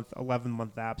 12-month,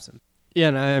 11-month absence. Yeah,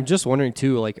 and I'm just wondering,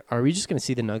 too, like, are we just going to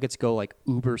see the Nuggets go, like,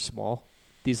 uber small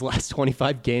these last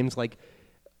 25 games? Like,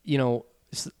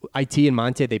 IT and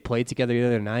Monte, they played together the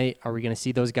other night. Are we going to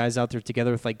see those guys out there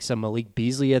together with, like, some Malik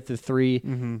Beasley at the 3?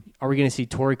 Mm-hmm. Are we going to see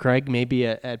Torrey Craig maybe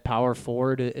at power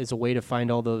forward as a way to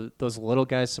find all those little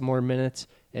guys some more minutes?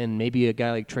 And maybe a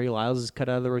guy like Trey Lyles is cut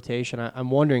out of the rotation. I'm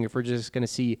wondering if we're just going to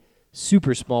see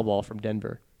super small ball from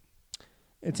Denver.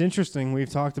 It's interesting. We've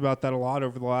talked about that a lot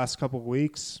over the last couple of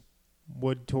weeks.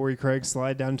 Would Torrey Craig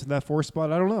slide down to that 4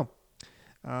 spot? I don't know.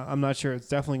 I'm not sure. It's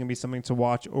definitely going to be something to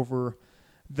watch over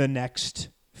the next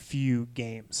few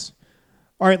games.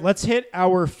 All right, let's hit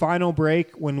our final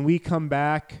break. When we come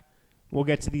back, we'll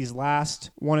get to these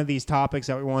last one of these topics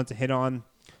that we wanted to hit on.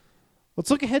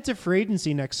 Let's look ahead to free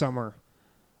agency next summer.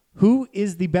 Who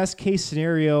is the best case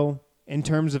scenario in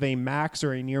terms of a max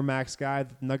or a near max guy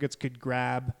that the Nuggets could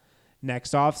grab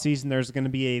next offseason? There's going to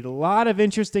be a lot of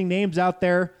interesting names out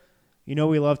there. You know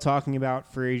we love talking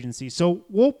about free agency. So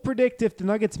we'll predict if the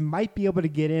Nuggets might be able to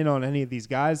get in on any of these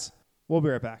guys. We'll be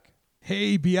right back.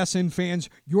 Hey, BSN fans,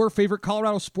 your favorite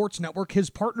Colorado Sports Network has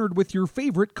partnered with your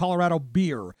favorite Colorado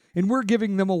beer, and we're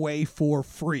giving them away for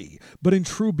free. But in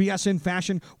true BSN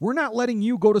fashion, we're not letting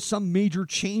you go to some major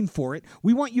chain for it.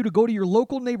 We want you to go to your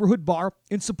local neighborhood bar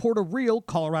and support a real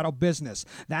Colorado business.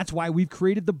 That's why we've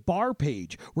created the bar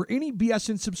page, where any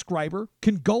BSN subscriber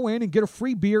can go in and get a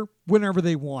free beer whenever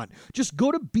they want. Just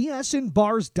go to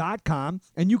bsnbars.com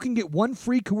and you can get one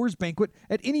free Coors Banquet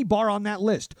at any bar on that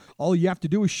list. All you have to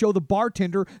do is show the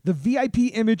bartender the VIP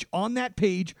image on that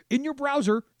page in your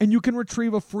browser, and you can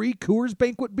retrieve a free Coors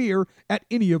Banquet beer at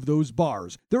any of those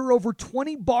bars. There are over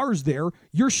 20 bars there.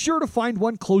 You're sure to find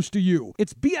one close to you.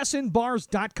 It's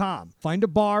bsnbars.com. Find a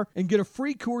bar and get a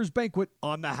free Coors Banquet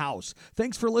on the house.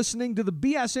 Thanks for listening to the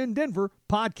BSN Denver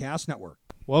Podcast Network.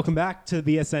 Welcome back to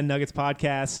the BSN Nuggets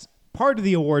Podcast, part of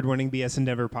the award-winning BSN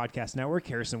Denver Podcast Network.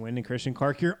 Harrison Wind and Christian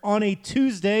Clark here on a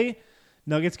Tuesday.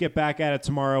 Nuggets get back at it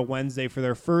tomorrow, Wednesday, for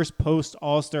their first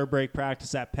post-All-Star break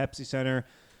practice at Pepsi Center.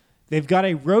 They've got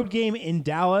a road game in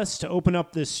Dallas to open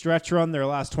up this stretch run, their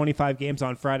last 25 games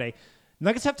on Friday.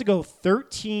 Nuggets have to go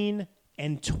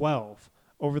 13-12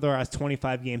 over their last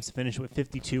 25 games to finish with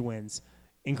 52 wins.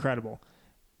 Incredible,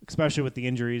 especially with the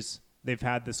injuries they've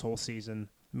had this whole season.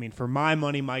 I mean, for my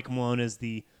money, Mike Malone is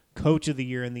the coach of the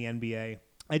year in the NBA.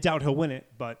 I doubt he'll win it,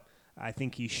 but I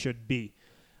think he should be.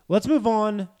 Let's move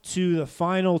on to the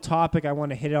final topic I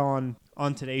want to hit on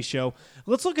today's show.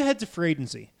 Let's look ahead to free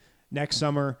agency next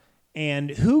summer and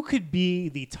who could be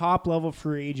the top-level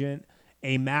free agent,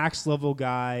 a max-level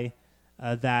guy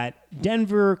that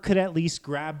Denver could at least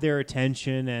grab their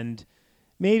attention and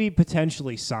maybe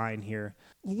potentially sign here.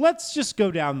 Let's just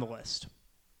go down the list.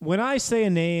 When I say a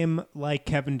name like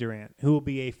Kevin Durant, who will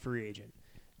be a free agent,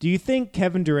 do you think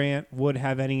Kevin Durant would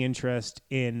have any interest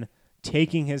in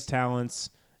taking his talents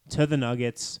to the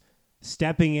Nuggets,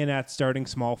 stepping in at starting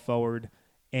small forward,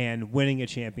 and winning a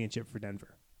championship for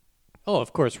Denver? Oh,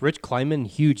 of course. Rich Kleiman,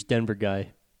 huge Denver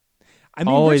guy. I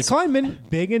mean, Rich Kleiman,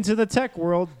 big into the tech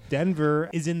world. Denver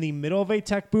is in the middle of a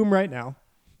tech boom right now.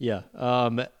 Yeah.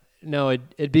 No,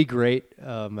 it'd be great.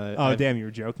 Damn, you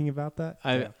were joking about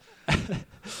that?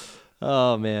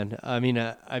 Oh, man. I mean,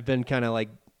 I've been kind of like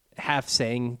half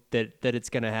saying that it's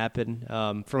going to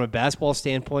happen. From a basketball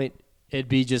standpoint, it'd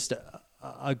be just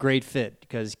a great fit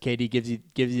because KD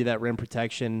gives you that rim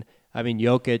protection. I mean,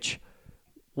 Jokic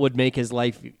would make his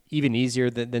life even easier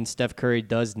than Steph Curry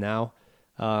does now.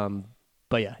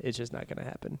 But yeah, it's just not going to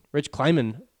happen. Rich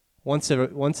Kleiman wants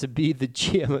to be the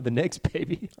GM of the Knicks,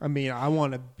 baby. I mean, I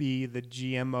want to be the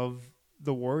GM of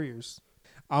the Warriors.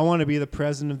 I want to be the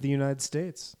president of the United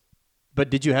States. But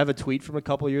did you have a tweet from a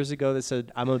couple years ago that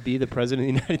said, I'm going to be the president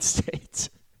of the United States?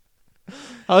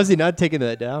 How is he not taking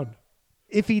that down?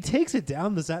 If he takes it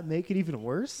down, does that make it even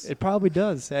worse? It probably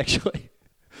does, actually.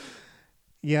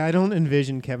 Yeah, I don't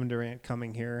envision Kevin Durant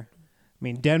coming here. I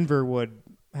mean, Denver would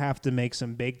have to make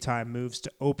some big-time moves to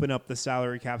open up the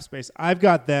salary cap space. I've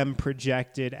got them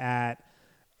projected at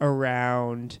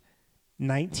around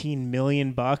 $19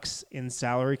 million in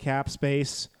salary cap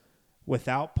space,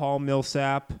 without Paul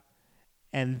Millsap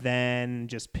and then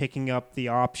just picking up the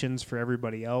options for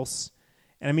everybody else.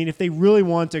 And I mean, if they really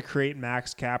want to create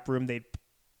max cap room, they'd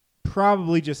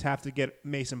probably just have to get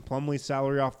Mason Plumlee's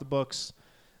salary off the books.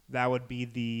 That would be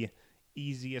the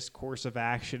easiest course of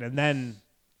action. And then,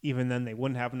 even then, they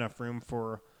wouldn't have enough room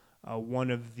for one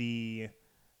of the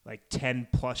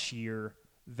 10-plus year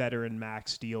veteran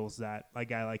max deals that a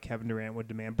guy like Kevin Durant would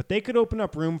demand. But they could open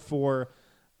up room for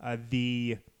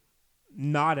the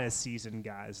not as seasoned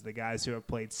guys, the guys who have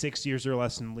played 6 years or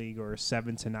less in the league or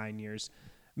 7 to 9 years.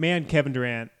 Man, Kevin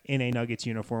Durant in a Nuggets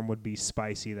uniform would be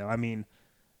spicy, though. I mean,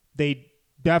 they'd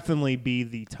definitely be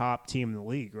the top team in the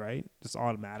league, right? Just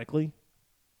automatically.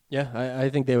 Yeah, I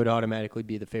think they would automatically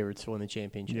be the favorites to win the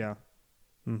championship. Yeah.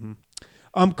 Mm-hmm.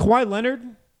 Kawhi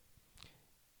Leonard,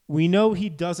 we know he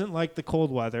doesn't like the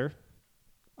cold weather.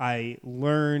 I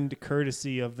learned,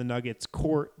 courtesy of the Nuggets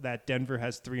court, that Denver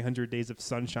has 300 days of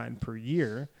sunshine per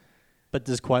year. But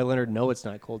does Kawhi Leonard know it's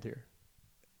not cold here?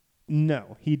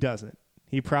 No, he doesn't.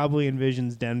 He probably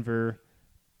envisions Denver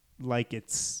like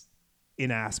it's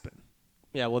in Aspen.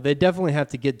 Yeah, well, they definitely have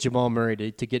to get Jamal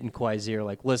Murray to get in Kawhi's ear.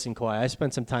 Like, listen, Kawhi, I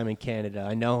spent some time in Canada.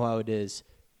 I know how it is.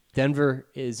 Denver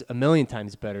is a million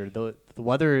times better. The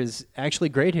weather is actually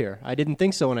great here. I didn't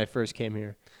think so when I first came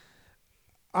here.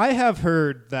 I have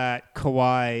heard that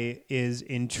Kawhi is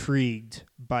intrigued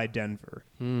by Denver.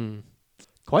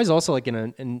 Kawhi's also like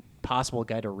an impossible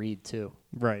guy to read, too.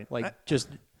 Right. Just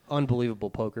unbelievable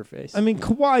poker face. I mean,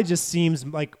 Kawhi just seems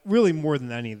like really more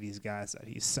than any of these guys that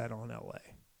he's set on LA.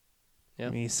 Yeah. I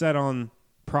mean, he's set on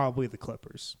probably the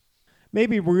Clippers.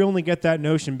 Maybe we only get that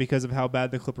notion because of how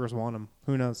bad the Clippers want him.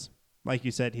 Who knows? Like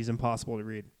you said, he's impossible to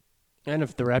read. And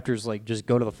if the Raptors just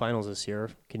go to the finals this year,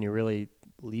 can you really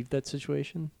leave that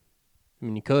situation? I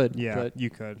mean, you could. Yeah, but you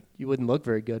could. You wouldn't look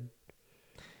very good.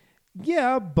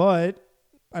 Yeah, but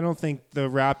I don't think the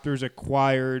Raptors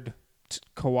acquired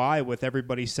Kawhi with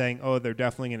everybody saying, oh, they're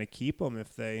definitely going to keep him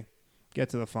if they get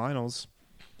to the finals.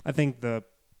 I think the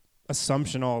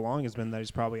assumption all along has been that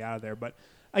he's probably out of there. But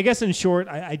I guess in short,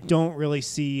 I don't really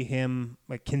see him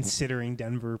considering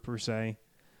Denver per se.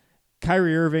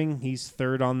 Kyrie Irving, he's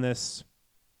third on this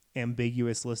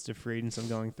ambiguous list of free agents I'm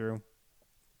going through.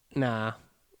 Nah.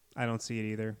 I don't see it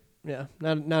either. Yeah,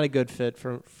 not a good fit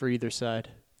for either side.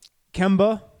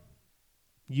 Kemba,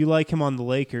 you like him on the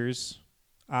Lakers.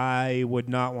 I would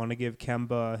not want to give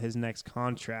Kemba his next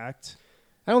contract.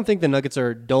 I don't think the Nuggets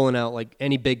are doling out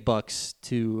any big bucks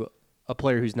to a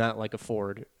player who's not a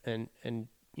forward and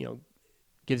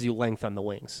gives you length on the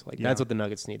wings. That's what the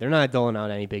Nuggets need. They're not doling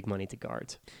out any big money to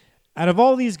guards. Out of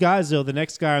all these guys, though, the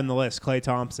next guy on the list, Klay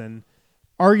Thompson,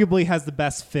 arguably has the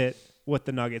best fit with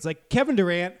the Nuggets. Kevin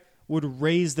Durant would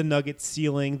raise the Nuggets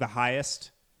ceiling the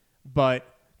highest, but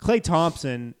Klay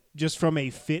Thompson, just from a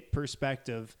fit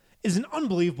perspective, is an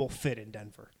unbelievable fit in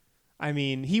Denver. I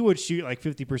mean, he would shoot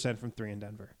 50% from three in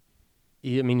Denver.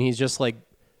 He's just like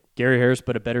Gary Harris,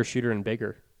 but a better shooter and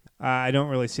bigger. I don't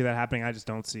really see that happening. I just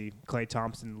don't see Klay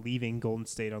Thompson leaving Golden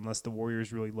State unless the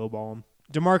Warriors really lowball him.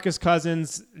 DeMarcus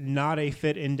Cousins, not a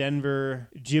fit in Denver.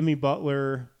 Jimmy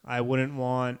Butler, I wouldn't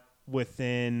want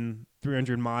within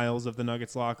 300 miles of the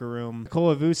Nuggets locker room.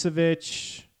 Nikola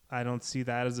Vucevic, I don't see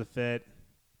that as a fit.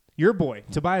 Your boy,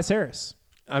 Tobias Harris.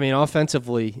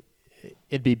 Offensively,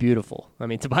 it'd be beautiful.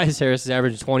 Tobias Harris has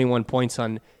averaged 21 points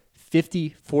on 50,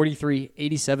 43,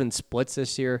 87 splits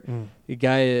this year. The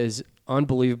guy is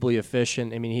unbelievably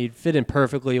efficient. He'd fit in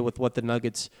perfectly with what the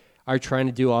Nuggets are trying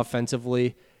to do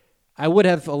offensively. I would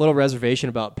have a little reservation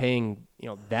about paying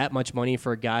that much money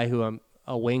for a guy who I'm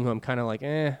a wing who I'm kind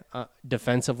of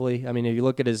defensively. If you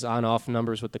look at his on-off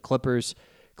numbers with the Clippers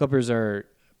are a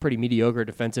pretty mediocre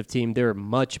defensive team. They're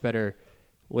much better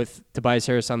with Tobias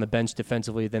Harris on the bench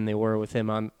defensively than they were with him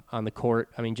on the court.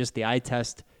 Just the eye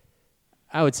test,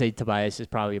 I would say Tobias is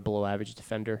probably a below-average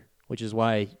defender, which is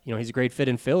why he's a great fit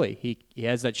in Philly. He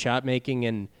has that shot making,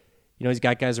 and he's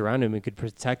got guys around him who could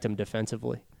protect him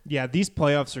defensively. Yeah, these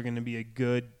playoffs are going to be a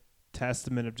good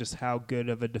testament of just how good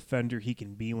of a defender he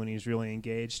can be when he's really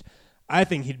engaged. I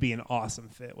think he'd be an awesome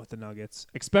fit with the Nuggets,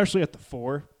 especially at the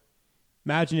 4.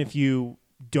 Imagine if you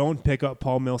don't pick up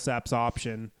Paul Millsap's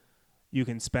option, you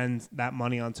can spend that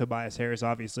money on Tobias Harris.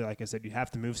 Obviously, like I said, you have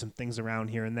to move some things around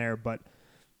here and there, but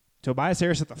Tobias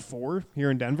Harris at the 4 here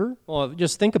in Denver? Well,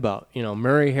 just think about,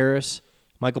 Murray Harris,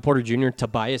 Michael Porter Jr.,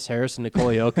 Tobias Harris, and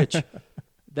Nikola Jokic.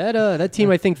 That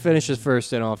team, I think, finishes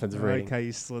first in offensive rating. I like how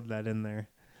you slid that in there.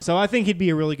 So I think he'd be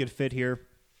a really good fit here.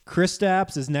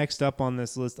 Kristaps is next up on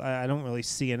this list. I don't really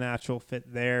see a natural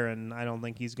fit there, and I don't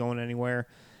think he's going anywhere.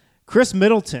 Chris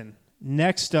Middleton,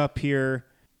 next up here.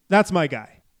 That's my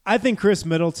guy. I think Chris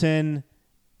Middleton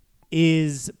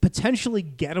is potentially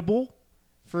gettable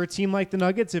for a team like the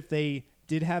Nuggets if they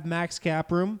did have max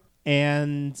cap room.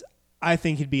 And I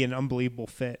think he'd be an unbelievable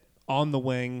fit on the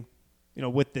wing,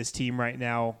 with this team right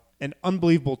now. An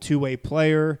unbelievable two-way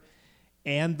player.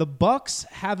 And the Bucks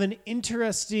have an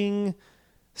interesting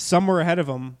summer ahead of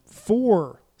them.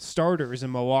 4 starters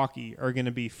in Milwaukee are going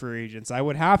to be free agents. I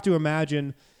would have to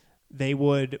imagine they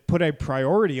would put a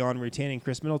priority on retaining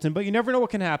Chris Middleton, but you never know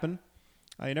what can happen.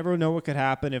 You never know what could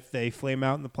happen if they flame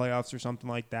out in the playoffs or something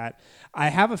like that. I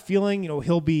have a feeling,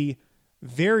 he'll be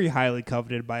very highly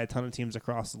coveted by a ton of teams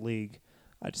across the league,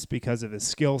 just because of his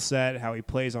skill set, how he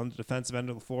plays on the defensive end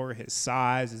of the floor, his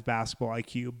size, his basketball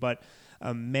IQ. But,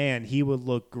 man, he would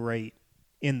look great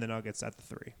in the Nuggets at the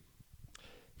 3.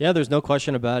 Yeah, there's no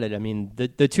question about it. I mean, the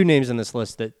 2 names on this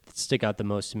list that stick out the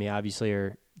most to me, obviously,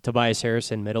 are Tobias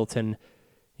Harris and Middleton.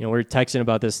 We were texting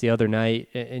about this the other night,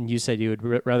 and you said you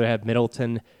would rather have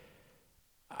Middleton.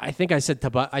 I think I said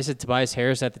Tobias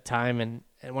Harris at the time, and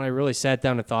when I really sat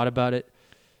down and thought about it,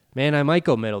 man, I might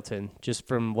go Middleton just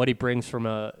from what he brings from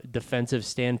a defensive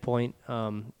standpoint.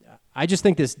 I just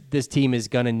think this team is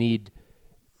going to need,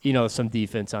 some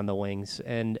defense on the wings.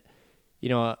 And,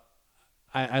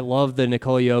 I love the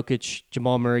Nikola Jokic,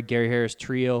 Jamal Murray, Gary Harris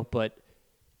trio, but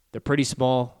they're pretty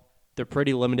small. They're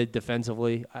pretty limited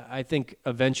defensively. I think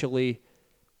eventually,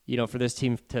 for this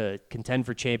team to contend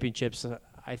for championships,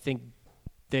 I think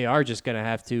they are just going to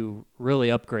have to really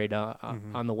upgrade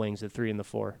on the wings, the 3 and the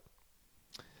 4.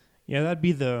 Yeah, that'd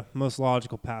be the most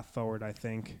logical path forward, I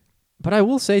think. But I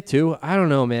will say, too, I don't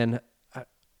know, man.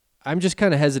 I'm just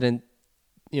kind of hesitant,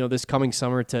 this coming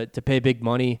summer to pay big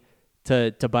money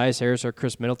to Tobias Harris or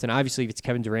Chris Middleton. Obviously, if it's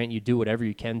Kevin Durant, you do whatever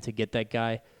you can to get that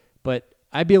guy. But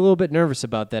I'd be a little bit nervous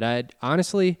about that.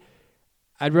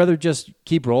 I'd rather just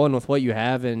keep rolling with what you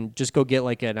have and just go get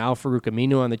like an Al-Farouq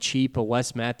Aminu on the cheap, a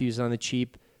Wes Matthews on the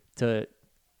cheap to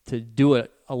do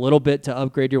it a little bit to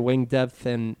upgrade your wing depth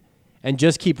and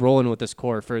just keep rolling with this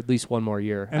core for at least one more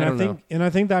year. And I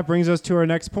think that brings us to our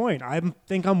next point. I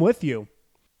think I'm with you.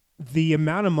 The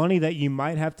amount of money that you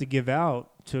might have to give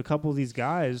out to a couple of these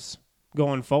guys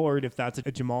going forward, if that's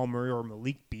a Jamal Murray or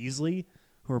Malik Beasley,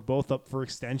 who are both up for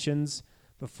extensions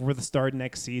before the start of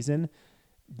next season,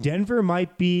 Denver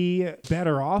might be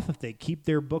better off if they keep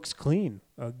their books clean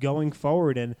going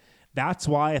forward. And that's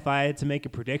why if I had to make a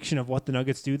prediction of what the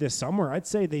Nuggets do this summer, I'd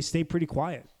say they stay pretty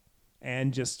quiet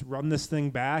and just run this thing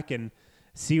back and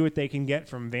see what they can get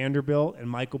from Vanderbilt and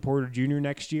Michael Porter Jr.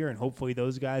 next year. And hopefully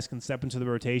those guys can step into the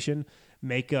rotation,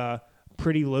 make a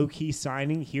pretty low-key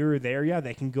signing here or there. Yeah,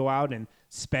 they can go out and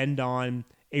spend on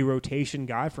a rotation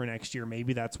guy for next year.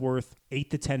 Maybe that's worth $8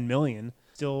 to $10 million.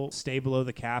 Still stay below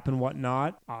the cap and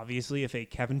whatnot. Obviously, if a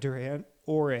Kevin Durant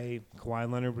or a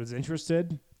Kawhi Leonard was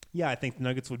interested, yeah, I think the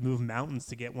Nuggets would move mountains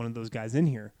to get one of those guys in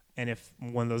here. And if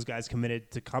one of those guys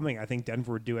committed to coming, I think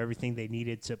Denver would do everything they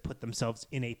needed to put themselves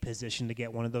in a position to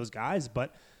get one of those guys.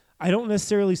 But I don't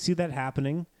necessarily see that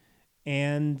happening.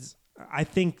 And I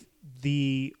think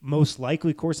the most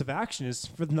likely course of action is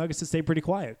for the Nuggets to stay pretty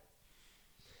quiet.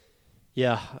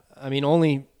 Yeah, I mean,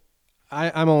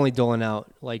 I'm only doling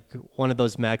out like one of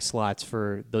those max slots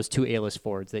for those 2 A-list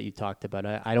forwards that you talked about.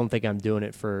 I don't think I'm doing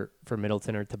it for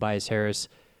Middleton or Tobias Harris.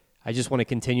 I just want to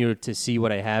continue to see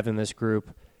what I have in this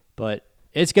group. But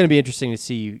it's going to be interesting to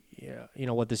see,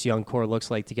 what this young core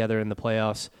looks like together in the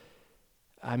playoffs.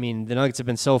 I mean, the Nuggets have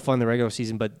been so fun in the regular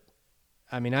season, but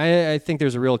I mean, I think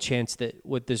there's a real chance that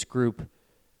with this group,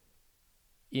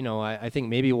 I think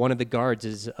maybe one of the guards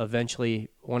is eventually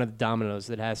one of the dominoes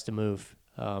that has to move,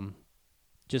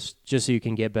 just so you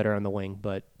can get better on the wing.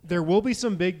 But there will be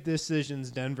some big decisions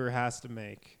Denver has to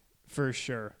make, for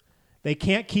sure. They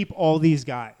can't keep all these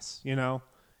guys,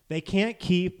 They can't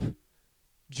keep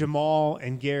Jamal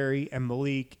and Gary and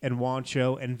Malik and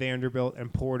Juancho and Vanderbilt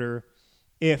and Porter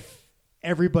if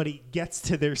everybody gets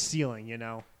to their ceiling,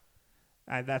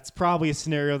 That's probably a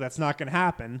scenario that's not going to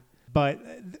happen. But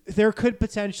there could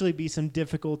potentially be some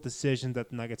difficult decisions that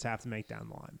the Nuggets have to make down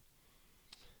the line.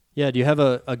 Yeah, do you have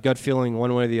a gut feeling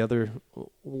one way or the other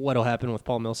what'll happen with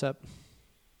Paul Millsap?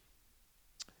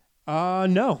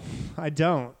 No, I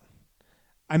don't.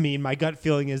 I mean, my gut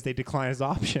feeling is they decline his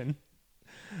option.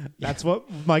 That's what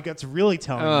my gut's really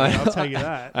telling me. I'll tell you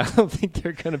that. I don't think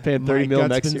they're going to pay him $30 million next year. My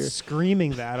gut's been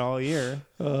screaming that all year.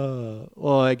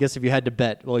 Well, I guess if you had to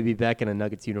bet, will he be back in a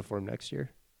Nuggets uniform next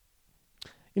year?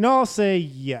 I'll say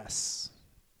yes.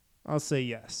 I'll say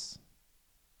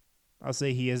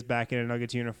he is back in a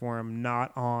Nuggets uniform,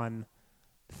 not on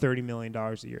 $30 million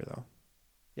a year, though.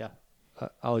 Yeah,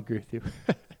 I'll agree with you.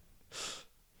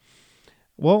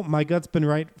 Well, my gut's been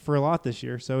right for a lot this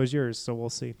year, so is yours, so we'll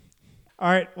see. All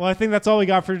right. Well, I think that's all we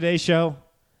got for today's show.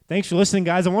 Thanks for listening,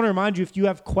 guys. I want to remind you, if you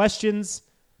have questions,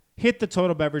 hit the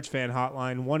Total Beverage Fan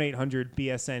Hotline,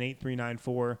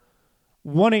 1-800-BSN-8394,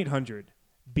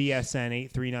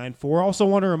 1-800-BSN-8394. Also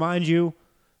want to remind you,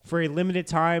 for a limited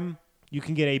time, you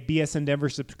can get a BSN Denver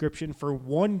subscription for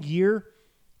 1 year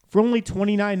for only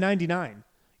 $29.99.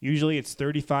 Usually it's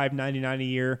 $35.99 a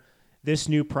year. This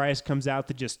new price comes out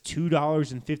to just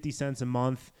 $2.50 a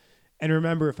month. And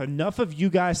remember, if enough of you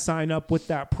guys sign up with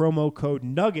that promo code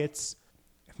Nuggets,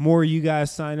 if more of you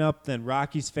guys sign up than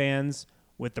Rockies fans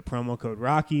with the promo code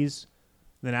Rockies,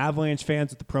 then Avalanche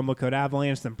fans with the promo code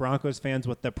Avalanche, then Broncos fans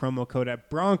with the promo code at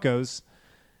Broncos,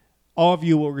 all of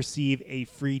you will receive a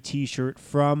free t-shirt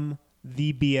from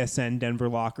the BSN Denver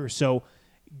locker. So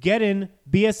get in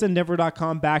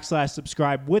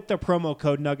bsndenver.com/subscribe with the promo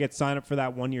code Nuggets. Sign up for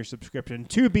that 1 year subscription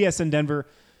to BSN Denver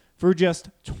for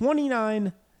just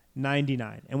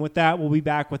 $29.99. And with that, we'll be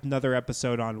back with another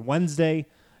episode on Wednesday.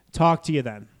 Talk to you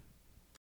then.